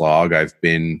whole slog. I've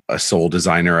been a sole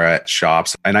designer at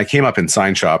shops, and I came up in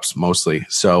sign shops mostly.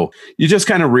 So you just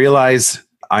kind of realize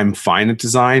I'm fine at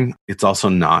design. It's also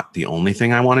not the only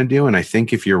thing I want to do. And I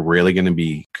think if you're really going to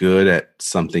be good at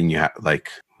something, you have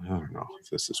I don't know if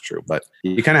this is true, but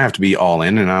you kind of have to be all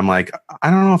in. And I'm like, I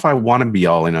don't know if I want to be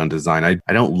all in on design.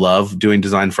 I don't love doing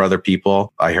design for other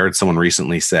people. I heard someone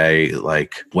recently say,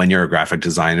 like, when you're a graphic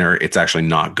designer, it's actually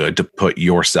not good to put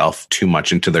yourself too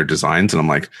much into their designs. And I'm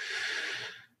like,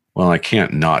 well, I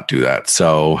can't not do that.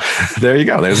 So there you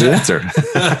go. There's the answer.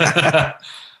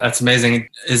 That's amazing.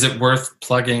 Is it worth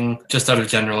plugging, just out of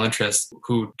general interest,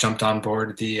 who jumped on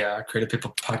board the Creative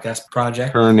People Podcast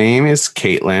project? Her name is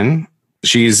Caitlin.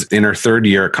 She's in her third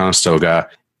year at Conestoga,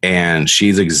 and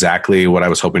she's exactly what I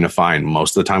was hoping to find.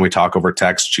 Most of the time we talk over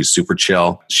text. She's super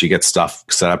chill. She gets stuff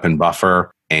set up in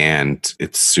Buffer, and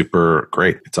it's super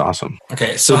great. It's awesome.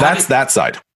 Okay. So that's that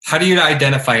side. How do you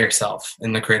identify yourself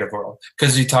in the creative world?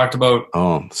 Because you talked about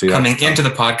coming into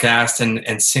the podcast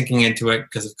and sinking into it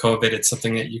because of COVID. It's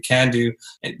something that you can do.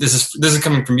 This is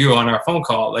coming from you on our phone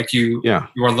call. Like you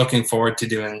are looking forward to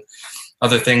doing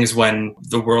other things when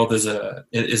the world is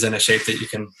in a shape that you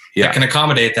can that can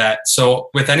accommodate that.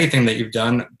 So with anything that you've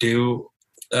done,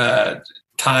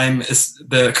 time is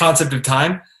the concept of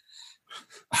time.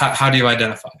 How do you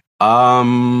identify?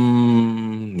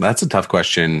 That's a tough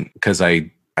question because I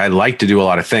like to do a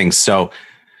lot of things. So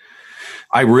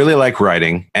I really like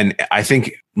writing. And I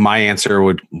think my answer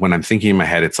would, when I'm thinking in my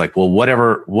head, it's like, well,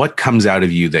 what comes out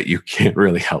of you that you can't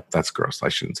really help? That's gross. I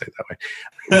shouldn't say it that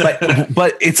way.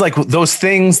 But it's like those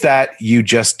things that you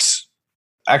just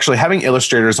actually, having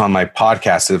illustrators on my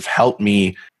podcast have helped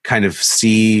me kind of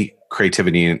see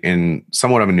creativity in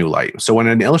somewhat of a new light. So when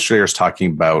an illustrator is talking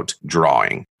about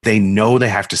drawing, they know they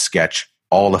have to sketch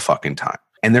all the fucking time.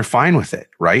 And they're fine with it,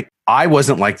 right? I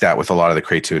wasn't like that with a lot of the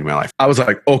creativity in my life. I was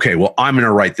like, okay, well, I'm going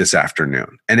to write this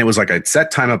afternoon. And it was like, I'd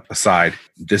set time up aside.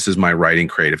 This is my writing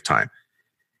creative time.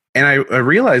 And I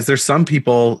realized there's some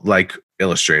people like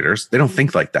illustrators. They don't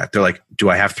think like that. They're like, do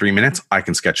I have 3 minutes? I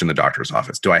can sketch in the doctor's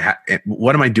office.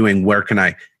 What am I doing? Where can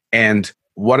I? And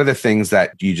what are the things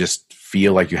that you just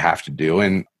feel like you have to do?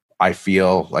 And I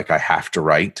feel like I have to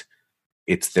write.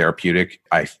 It's therapeutic.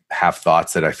 I have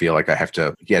thoughts that I feel like I have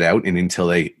to get out. And until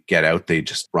they get out, they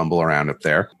just rumble around up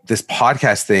there. This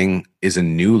podcast thing is a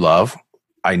new love.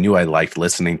 I knew I liked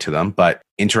listening to them, but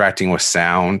interacting with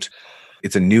sound,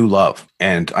 it's a new love.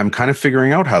 And I'm kind of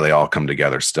figuring out how they all come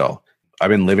together still. I've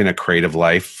been living a creative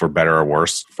life, for better or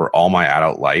worse, for all my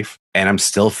adult life. And I'm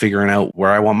still figuring out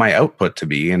where I want my output to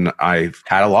be. And I've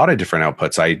had a lot of different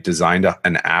outputs. I designed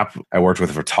an app. I worked with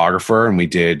a photographer and we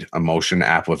did a motion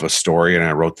app with a story, and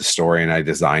I wrote the story and I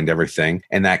designed everything.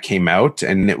 And that came out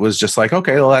and it was just like,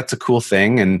 okay, well, that's a cool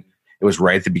thing. And it was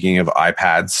right at the beginning of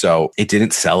iPads. So it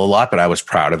didn't sell a lot, but I was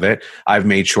proud of it. I've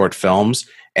made short films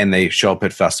and they show up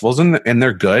at festivals and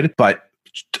they're good, but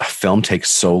a film takes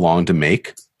so long to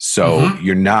make. So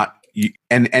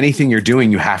and anything you're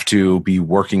doing, you have to be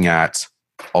working at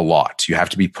a lot. You have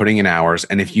to be putting in hours.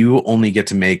 And if you only get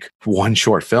to make one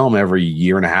short film every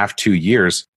year and a half, 2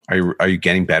 years, are you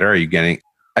getting better?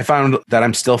 I found that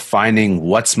I'm still finding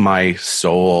what's my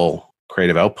sole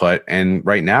creative output. And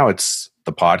right now it's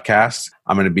the podcast.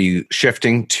 I'm going to be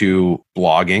shifting to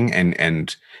blogging.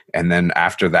 And then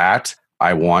after that,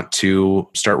 I want to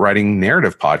start writing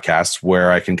narrative podcasts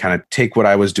where I can kind of take what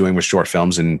I was doing with short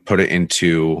films and put it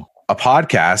into a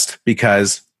podcast,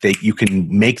 because you can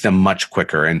make them much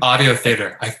quicker. And audio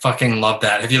theater, I fucking love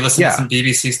that. Have you listened to some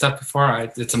BBC stuff before?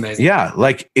 It's amazing. Yeah,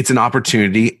 like it's an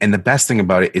opportunity. And the best thing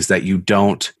about it is that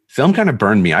film kind of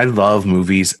burned me. I love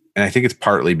movies. And I think it's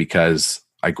partly because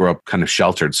I grew up kind of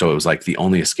sheltered. So it was like the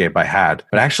only escape I had.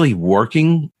 But actually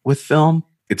working with film,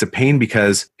 it's a pain,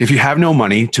 because if you have no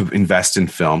money to invest in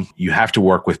film, you have to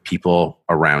work with people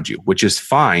around you, which is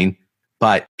fine.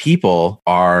 But people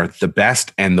are the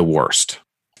best and the worst.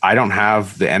 I don't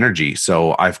have the energy.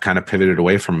 So I've kind of pivoted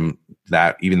away from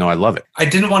that, even though I love it. I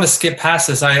didn't want to skip past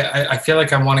this. I feel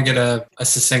like I want to get a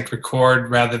succinct record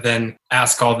rather than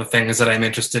ask all the things that I'm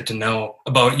interested to know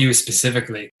about you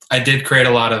specifically. I did create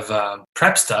a lot of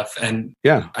prep stuff, and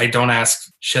I don't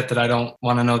ask shit that I don't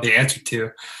want to know the answer to.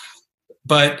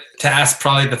 But to ask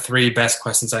probably the 3 best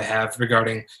questions I have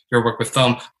regarding your work with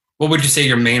film, what would you say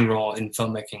your main role in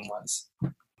filmmaking was?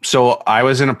 So I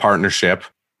was in a partnership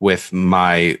with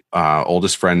my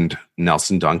oldest friend,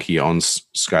 Nelson Dunk. He owns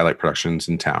Skylight Productions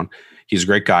in town. He's a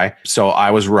great guy. So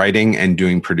I was writing and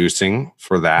doing producing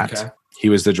for that. Okay. He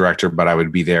was the director, but I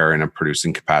would be there in a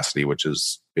producing capacity, which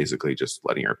is basically just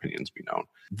letting your opinions be known.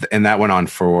 And that went on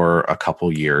for a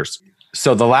couple years.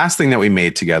 So the last thing that we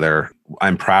made together,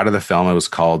 I'm proud of the film. It was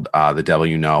called The Devil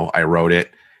You Know. I wrote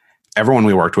it. Everyone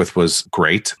we worked with was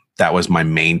great. That was my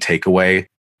main takeaway.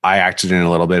 I acted in it a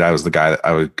little bit. I was the guy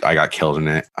that I got killed in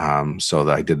it. So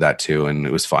that I did that too. And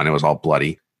it was fun. It was all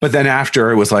bloody. But then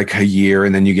after, it was like a year,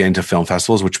 and then you get into film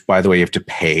festivals, which, by the way, you have to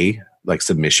pay like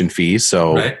submission fees.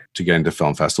 So to get into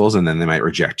film festivals, and then they might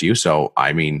reject you. So,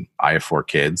 I mean, I have 4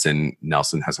 kids and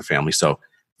Nelson has a family. So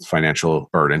it's financial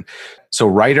burden. So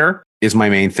writer is my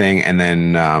main thing. And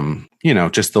then,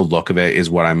 just the look of it is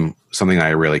something that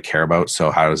I really care about. So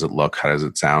how does it look? How does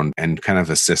it sound? And kind of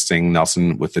assisting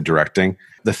Nelson with the directing.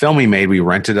 The film we made, we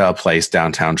rented a place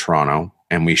downtown Toronto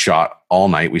and we shot all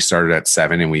night. We started at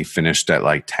 7 and we finished at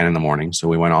like 10 in the morning. So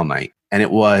we went all night, and it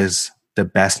was the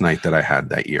best night that I had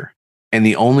that year. And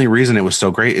the only reason it was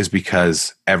so great is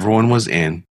because everyone was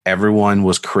everyone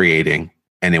was creating,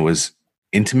 and it was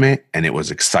intimate and it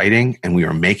was exciting, and we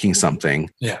were making something.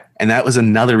 Yeah. And that was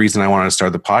another reason I wanted to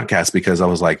start the podcast, because I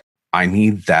was like, I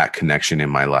need that connection in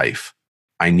my life.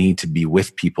 I need to be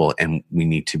with people, and we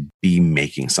need to be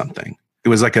making something. It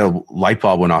was like a light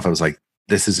bulb went off. I was like,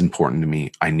 this is important to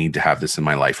me. I need to have this in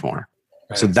my life more.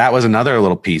 Right. So that was another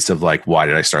little piece of like, why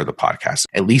did I start the podcast?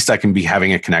 At least I can be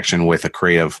having a connection with a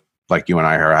creative like you and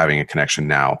I are having a connection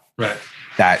now. Right.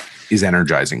 That is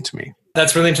energizing to me.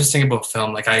 That's really interesting about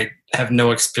film. Like, I have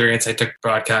no experience. I took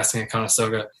broadcasting at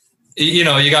Conestoga.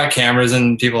 You got cameras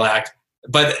and people act,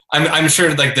 but I'm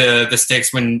sure like the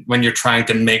stakes when you're trying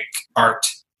to make art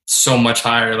so much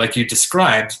higher, like you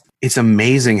described. It's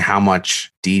amazing how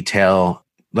much detail,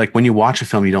 like when you watch a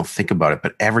film, you don't think about it,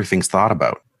 but everything's thought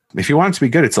about. If you want it to be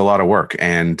good, it's a lot of work.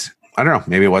 And I don't know,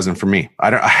 maybe it wasn't for me. I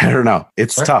don't know.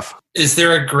 It's tough. Is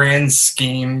there a grand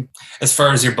scheme as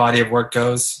far as your body of work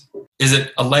goes? Is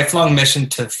it a lifelong mission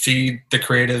to feed the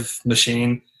creative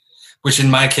machine? Which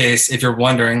in my case, if you're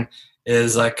wondering,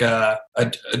 is like a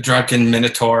drunken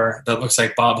minotaur that looks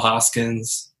like Bob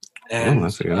Hoskins and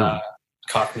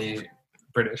Cockney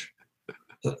British.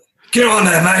 Get on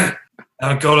there, mate.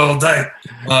 Have a good old day.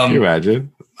 Can you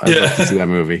imagine? I'd love to see that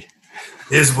movie.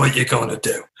 Here's what you're going to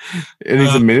do. And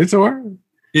he's a minotaur?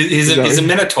 He's a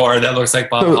minotaur that looks like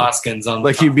Bob Hoskins.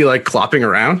 Like he'd be like clopping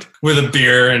around? With a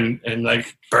beer and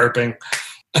like burping.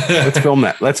 Let's film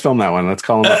that. Let's film that one. Let's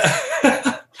call him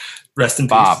up. Rest in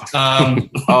Bob. peace.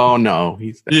 Oh, no.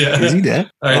 Is he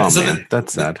dead? All right, so man.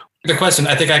 That's sad. The question,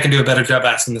 I think I can do a better job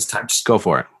asking this time. Go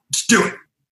for it. Just do it.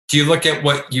 Do you look at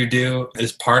what you do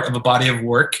as part of a body of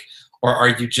work, or are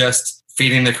you just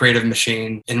feeding the creative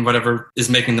machine in whatever is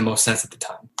making the most sense at the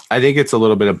time? I think it's a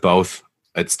little bit of both.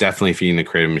 It's definitely feeding the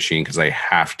creative machine because I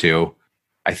have to.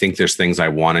 I think there's things I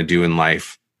want to do in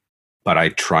life, but I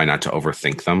try not to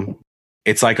overthink them.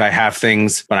 It's like I have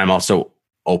things, but I'm also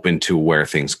open to where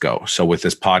things go. So with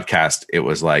this podcast, it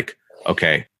was like,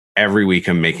 okay, every week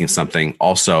I'm making something.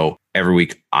 Also, every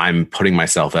week I'm putting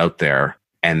myself out there.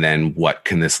 And then what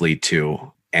can this lead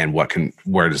to? And where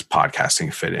does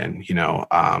podcasting fit in?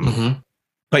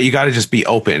 But you got to just be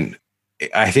open.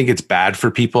 I think it's bad for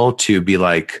people to be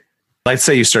like, let's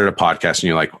say you started a podcast and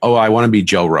you're like, oh, I want to be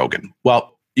Joe Rogan.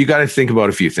 Well, you got to think about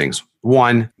a few things.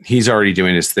 One, he's already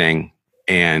doing his thing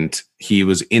and he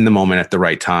was in the moment at the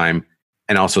right time.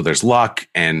 And also there's luck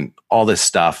and all this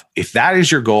stuff. If that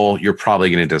is your goal, you're probably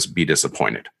going to be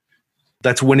disappointed.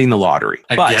 That's winning the lottery.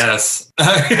 I guess.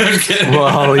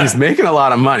 Well, he's making a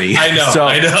lot of money. I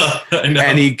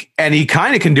know. And he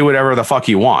kind of can do whatever the fuck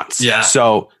he wants. Yeah.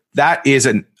 So that is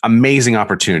an amazing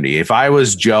opportunity. If I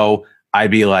was Joe,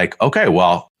 I'd be like, okay,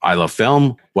 well, I love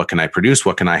film. What can I produce?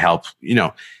 What can I help?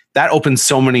 That opens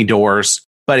so many doors.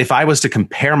 But if I was to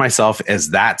compare myself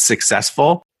as that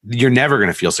successful, you're never going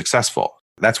to feel successful.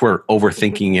 That's where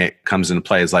overthinking it comes into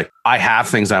play. Is like, I have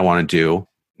things I want to do.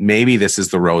 Maybe this is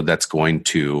the road that's going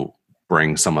to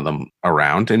bring some of them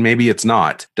around. And maybe it's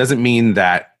not. Doesn't mean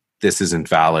that this isn't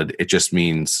valid. It just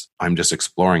means I'm just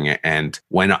exploring it. And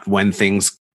when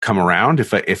things come around,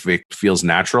 if it feels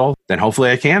natural, then hopefully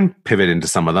I can pivot into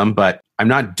some of them. But I'm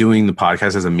not doing the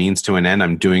podcast as a means to an end.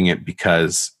 I'm doing it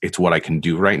because it's what I can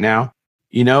do right now.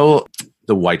 The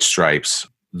White Stripes,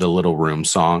 the Little Room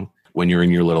song, when you're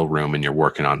in your little room and you're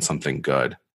working on something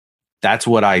good. That's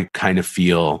what I kind of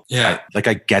feel. Yeah.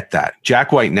 I get that.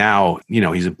 Jack White now,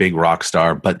 he's a big rock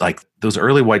star, but like those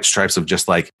early White Stripes of just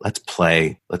like, let's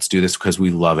play, let's do this because we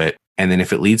love it. And then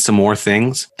if it leads to more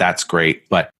things, that's great.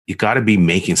 But you got to be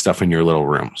making stuff in your little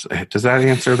rooms. Does that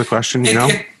answer the question?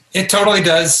 It totally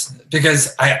does,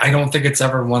 because I don't think it's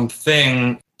ever one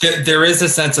thing. There is a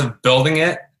sense of building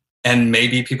it. And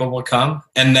maybe people will come.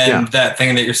 And then that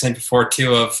thing that you're saying before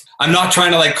too of, I'm not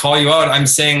trying to like call you out. I'm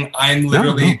saying I'm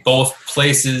literally both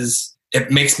places. It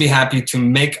makes me happy to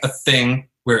make a thing.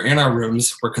 We're in our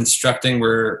rooms, we're constructing,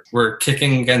 we're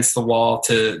kicking against the wall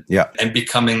and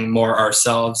becoming more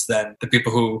ourselves than the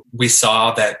people who we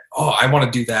saw that, oh, I want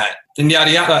to do that. And yada,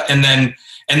 yada. And then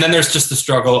there's just the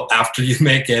struggle after you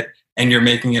make it and you're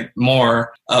making it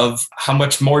more of how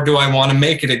much more do I want to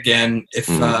make it again if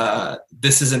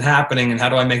this isn't happening, and how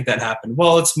do I make that happen?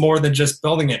 Well, it's more than just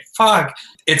building it. Fuck.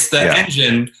 It's the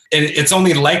engine. It's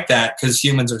only like that because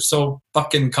humans are so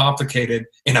fucking complicated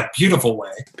in a beautiful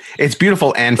way. It's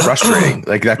beautiful and frustrating.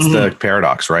 Like that's the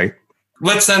paradox, right?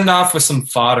 Let's end off with some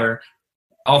fodder.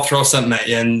 I'll throw something at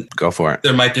you and go for it.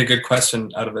 There might be a good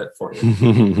question out of it for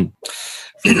you.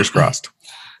 Fingers crossed.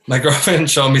 My girlfriend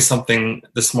showed me something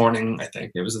this morning. I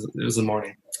think it was the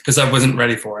morning because I wasn't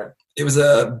ready for it. It was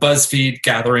a BuzzFeed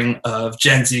gathering of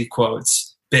Gen Z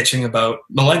quotes bitching about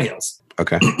millennials.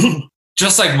 Okay.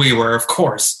 Just like we were, of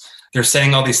course. They're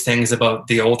saying all these things about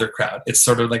the older crowd. It's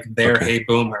sort of like their hey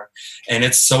boomer, and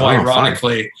it's so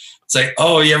ironically. Fine. It's like,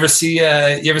 oh, you ever see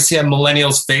a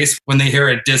millennial's face when they hear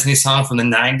a Disney song from the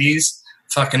 90s?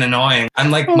 Fucking annoying.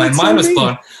 I'm like, my mind was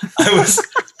blown. I was,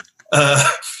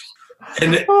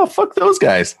 fuck those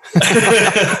guys.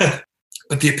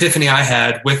 But the epiphany I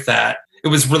had with that, it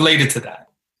was related to that.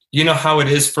 You know how it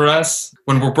is for us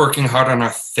when we're working hard on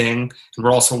our thing, and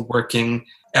we're also working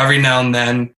every now and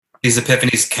then. These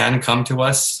epiphanies can come to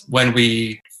us when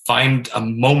we find a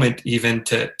moment even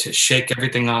to shake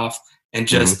everything off and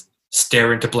just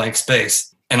stare into blank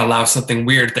space and allow something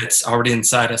weird that's already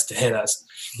inside us to hit us.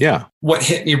 Yeah. What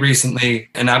hit me recently,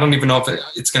 and I don't even know if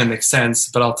it's going to make sense,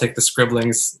 but I'll take the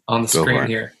scribblings on the screen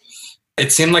here.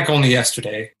 It seemed like only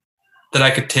yesterday that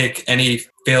I could take any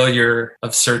failure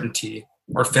of certainty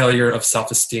or failure of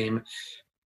self-esteem,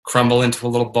 crumble into a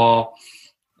little ball,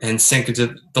 and sink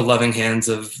into the loving hands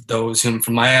of those whom,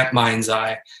 from my mind's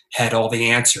eye, had all the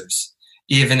answers.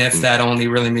 Even if that only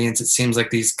really means it seems like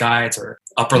these guides or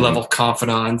upper-level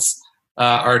confidants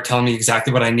are telling me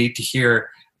exactly what I need to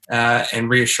hear and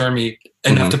reassure me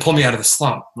enough to pull me out of the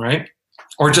slump, right?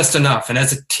 Or just enough. And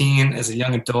as a teen, as a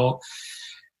young adult,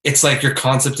 it's like your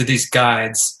concept of these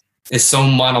guides is so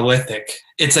monolithic.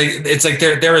 It's like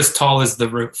they're as tall as the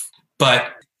roof,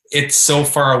 but it's so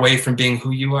far away from being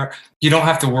who you are. You don't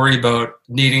have to worry about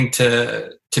needing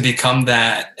to become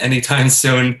that anytime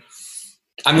soon.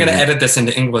 I'm going to edit this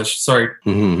into English. Sorry.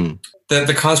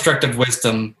 The construct of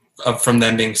wisdom from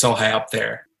them being so high up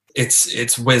there.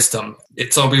 It's wisdom.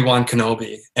 It's Obi-Wan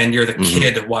Kenobi, and you're the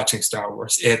kid watching Star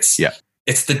Wars. It's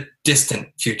the distant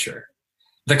future.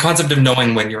 The concept of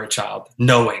knowing when you're a child,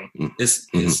 knowing is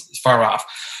far off.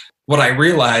 What I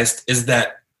realized is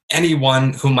that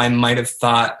anyone whom I might have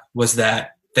thought was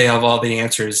that they have all the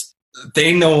answers,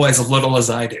 they know as little as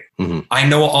I do. I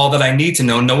know all that I need to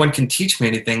know. No one can teach me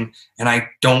anything, and I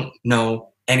don't know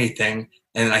anything,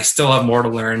 and I still have more to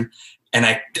learn. And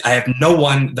I have no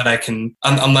one that I can,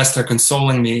 unless they're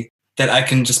consoling me, that I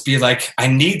can just be like, I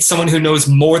need someone who knows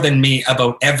more than me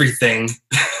about everything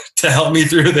to help me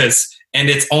through this. And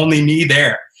it's only me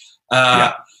there.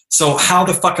 So how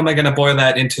the fuck am I going to boil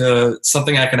that into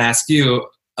something I can ask you?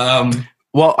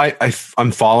 Well,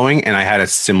 I'm following, and I had a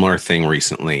similar thing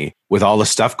recently with all the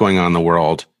stuff going on in the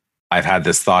world. I've had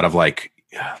this thought of like,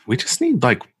 we just need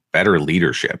like better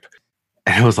leadership.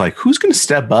 And I was like, who's going to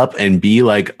step up and be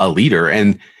like a leader?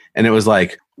 And it was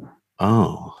like,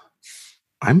 oh,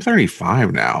 I'm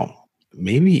 35 now.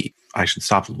 Maybe I should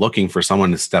stop looking for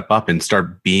someone to step up and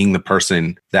start being the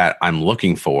person that I'm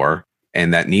looking for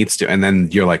and that needs to. And then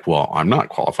you're like, well, I'm not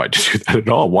qualified to do that at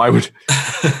all. Why would?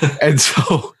 And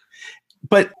so,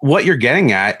 but what you're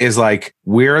getting at is like,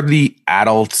 we're the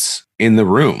adults in the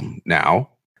room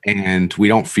now, and we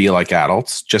don't feel like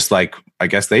adults, just like I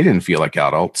guess they didn't feel like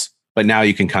adults. But now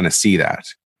you can kind of see that.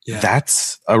 Yeah.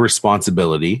 That's a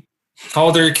responsibility. How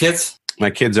old are your kids? My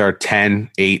kids are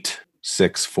 10, 8,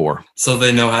 6, 4. So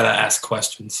they know how to ask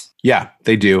questions. Yeah,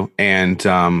 they do. And,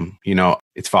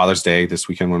 it's Father's Day this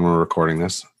weekend when we're recording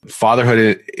this.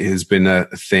 Fatherhood has been a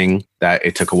thing that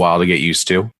it took a while to get used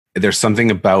to. There's something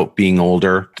about being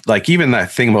older, like even that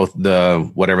thing about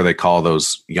the, whatever they call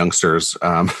those youngsters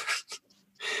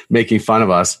making fun of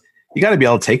us. You got to be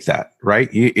able to take that, right?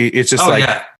 It's just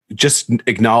just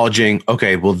acknowledging,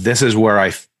 okay, well, this is where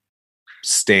I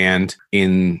stand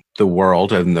in the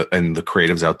world and the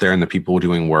creatives out there and the people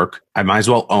doing work. I might as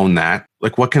well own that.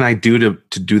 Like, what can I do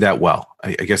to do that well?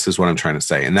 I guess is what I'm trying to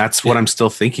say. And that's what I'm still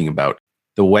thinking about.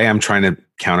 The way I'm trying to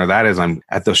counter that is I'm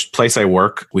at the place I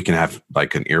work, we can have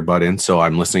like an earbud in. So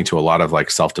I'm listening to a lot of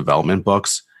like self-development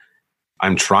books.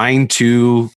 I'm trying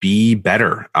to be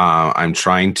better. I'm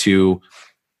trying to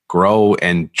grow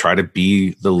and try to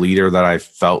be the leader that I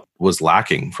felt was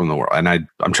lacking from the world. And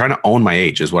I'm trying to own my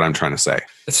age is what I'm trying to say.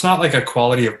 It's not like a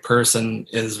quality of person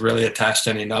is really attached to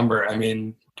any number. I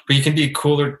mean, we can be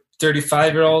cooler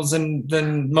 35-year-olds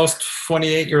than most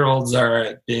 28-year-olds are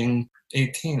at being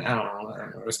 18. I don't know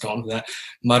where I was going with that.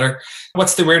 Mutter.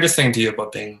 What's the weirdest thing to you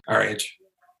about being our age?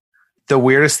 The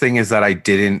weirdest thing is that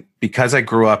because I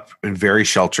grew up in very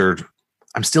sheltered,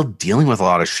 I'm still dealing with a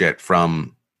lot of shit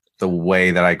from the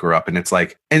way that I grew up. And it's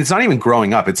like, and it's not even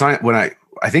growing up. It's not when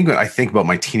I think about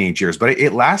my teenage years, but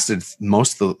it lasted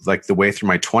most of the way through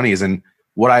my 20s. And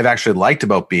what I've actually liked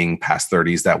about being past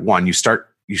 30 is that one, you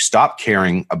stop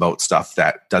caring about stuff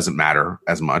that doesn't matter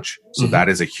as much. So that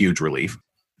is a huge relief.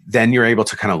 Then you're able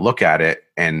to kind of look at it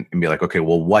and be like, okay,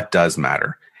 well, what does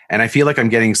matter? And I feel like I'm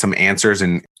getting some answers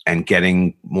and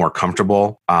getting more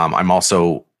comfortable. I'm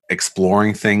also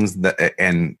exploring things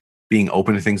and being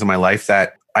open to things in my life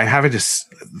that I haven't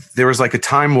there was like a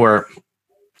time where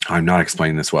I'm not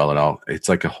explaining this well at all. It's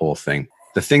like a whole thing.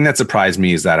 The thing that surprised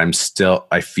me is that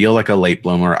I feel like a late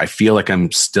bloomer. I feel like I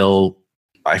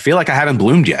haven't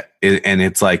bloomed yet. And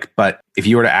it's like, but if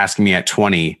you were to ask me at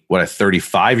 20, what a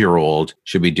 35-year-old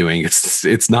should be doing,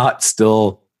 it's not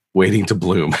still waiting to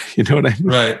bloom. You know what I mean?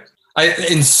 Right.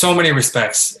 In so many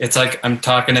respects, it's like I'm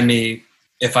talking to me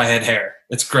if I had hair.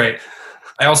 It's great.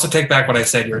 I also take back what I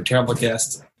said. You're a terrible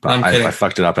guest. I'm kidding. I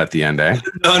fucked it up at the end, eh?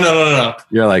 No.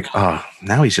 You're like, oh,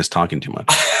 now he's just talking too much.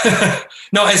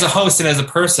 No, as a host and as a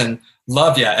person,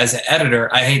 love you. As an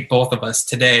editor, I hate both of us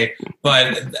today,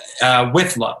 but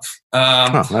with love.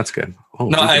 Oh, that's good. Oh,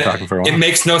 no, we've been talking for a while. It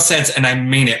makes no sense, and I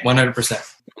mean it 100%.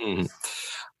 Mm-hmm.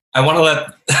 I want to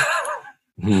let...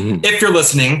 If you're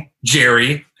listening,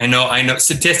 Jerry, I know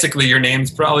statistically your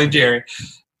name's probably Jerry.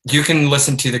 You can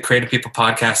listen to the Creative People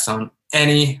podcast on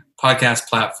any podcast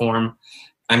platform.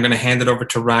 I'm going to hand it over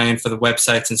to Ryan for the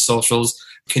websites and socials.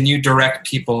 Can you direct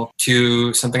people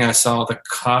to something I saw, the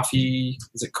coffee?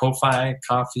 Is it Ko-Fi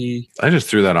coffee? I just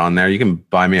threw that on there. You can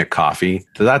buy me a coffee.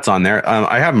 So that's on there.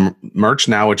 I have merch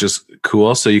now, which is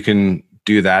cool. So you can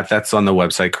do that. That's on the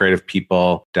website,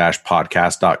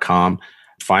 creativepeople-podcast.com.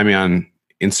 Find me on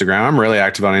Instagram. I'm really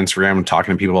active on Instagram. I'm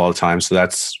talking to people all the time. So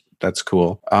that's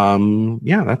cool.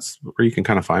 That's where you can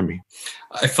kind of find me.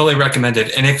 I fully recommend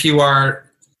it. And if you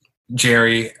are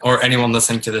Jerry or anyone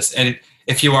listening to this, and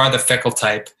if you are the fickle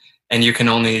type and you can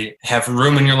only have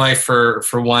room in your life for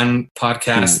one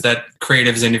podcast that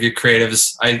creatives interview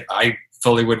creatives, I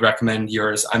fully would recommend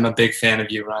yours. I'm a big fan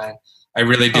of you, Ryan. I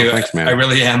really do. Oh, thanks, man. I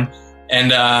really am.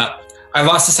 And I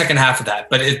lost the second half of that,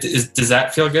 but does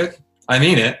that feel good? I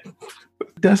mean it.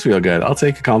 It does feel good. I'll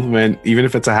take a compliment, even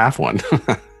if it's a half one.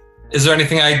 Is there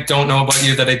anything I don't know about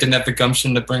you that I didn't have the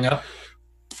gumption to bring up?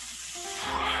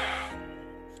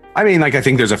 I mean, I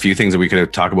think there's a few things that we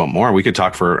could talk about more. We could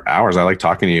talk for hours. I like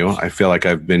talking to you. I feel like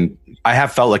I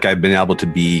have felt like I've been able to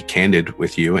be candid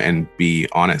with you and be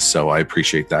honest. So I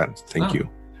appreciate that. Thank you.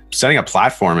 Setting a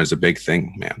platform is a big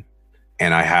thing, man.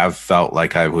 And I have felt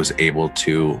like I was able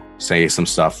to say some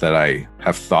stuff that I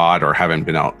have thought or haven't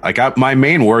been out. My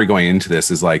main worry going into this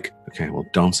is like, okay, well,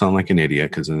 don't sound like an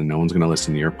idiot because then no one's going to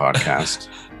listen to your podcast.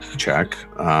 Check.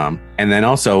 And then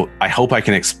also, I hope I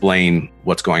can explain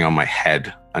what's going on in my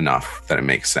head enough that it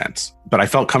makes sense. But I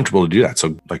felt comfortable to do that.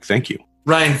 So thank you.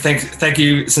 Ryan, thank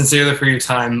you sincerely for your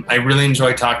time. I really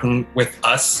enjoy talking with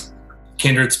us,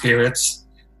 kindred spirits.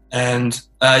 And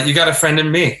you got a friend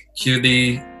in me. Cue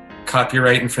the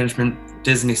copyright infringement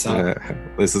Disney song.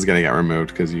 This is going to get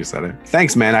removed because you said it.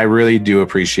 Thanks, man. I really do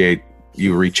appreciate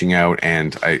you reaching out,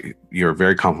 and you're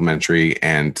very complimentary,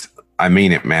 and I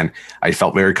mean it, man. I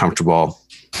felt very comfortable.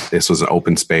 This was an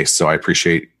open space, so I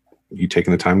appreciate you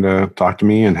taking the time to talk to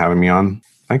me and having me on.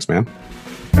 Thanks, man.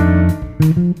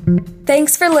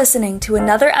 Thanks for listening to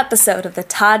another episode of The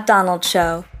Todd Donald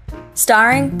Show.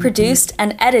 Starring, produced,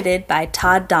 and edited by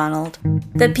Todd Donald.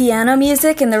 The piano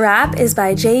music in the rap is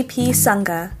by JP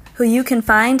Sunga, who you can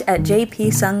find at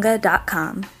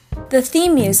jpsunga.com. The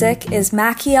theme music is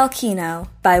Machiel Kino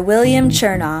by William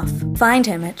Chernoff. Find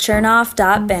him at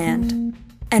chernoff.band.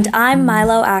 And I'm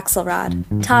Milo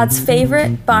Axelrod, Todd's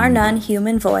favorite, bar none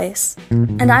human voice.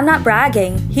 And I'm not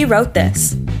bragging, he wrote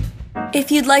this.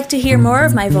 If you'd like to hear more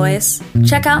of my voice,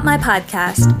 check out my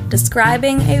podcast,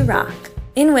 Describing a Rock,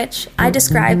 in which I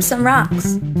describe some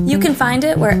rocks. You can find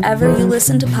it wherever you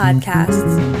listen to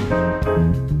podcasts.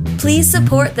 Please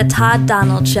support The Todd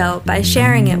Donald Show by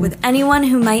sharing it with anyone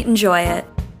who might enjoy it.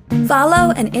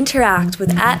 Follow and interact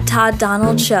with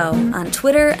 @ToddDonaldShow on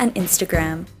Twitter and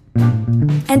Instagram.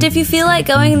 And if you feel like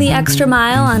going the extra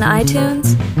mile on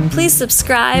iTunes, please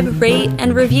subscribe, rate,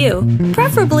 and review,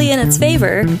 preferably in its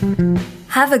favor.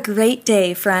 Have a great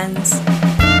day, friends.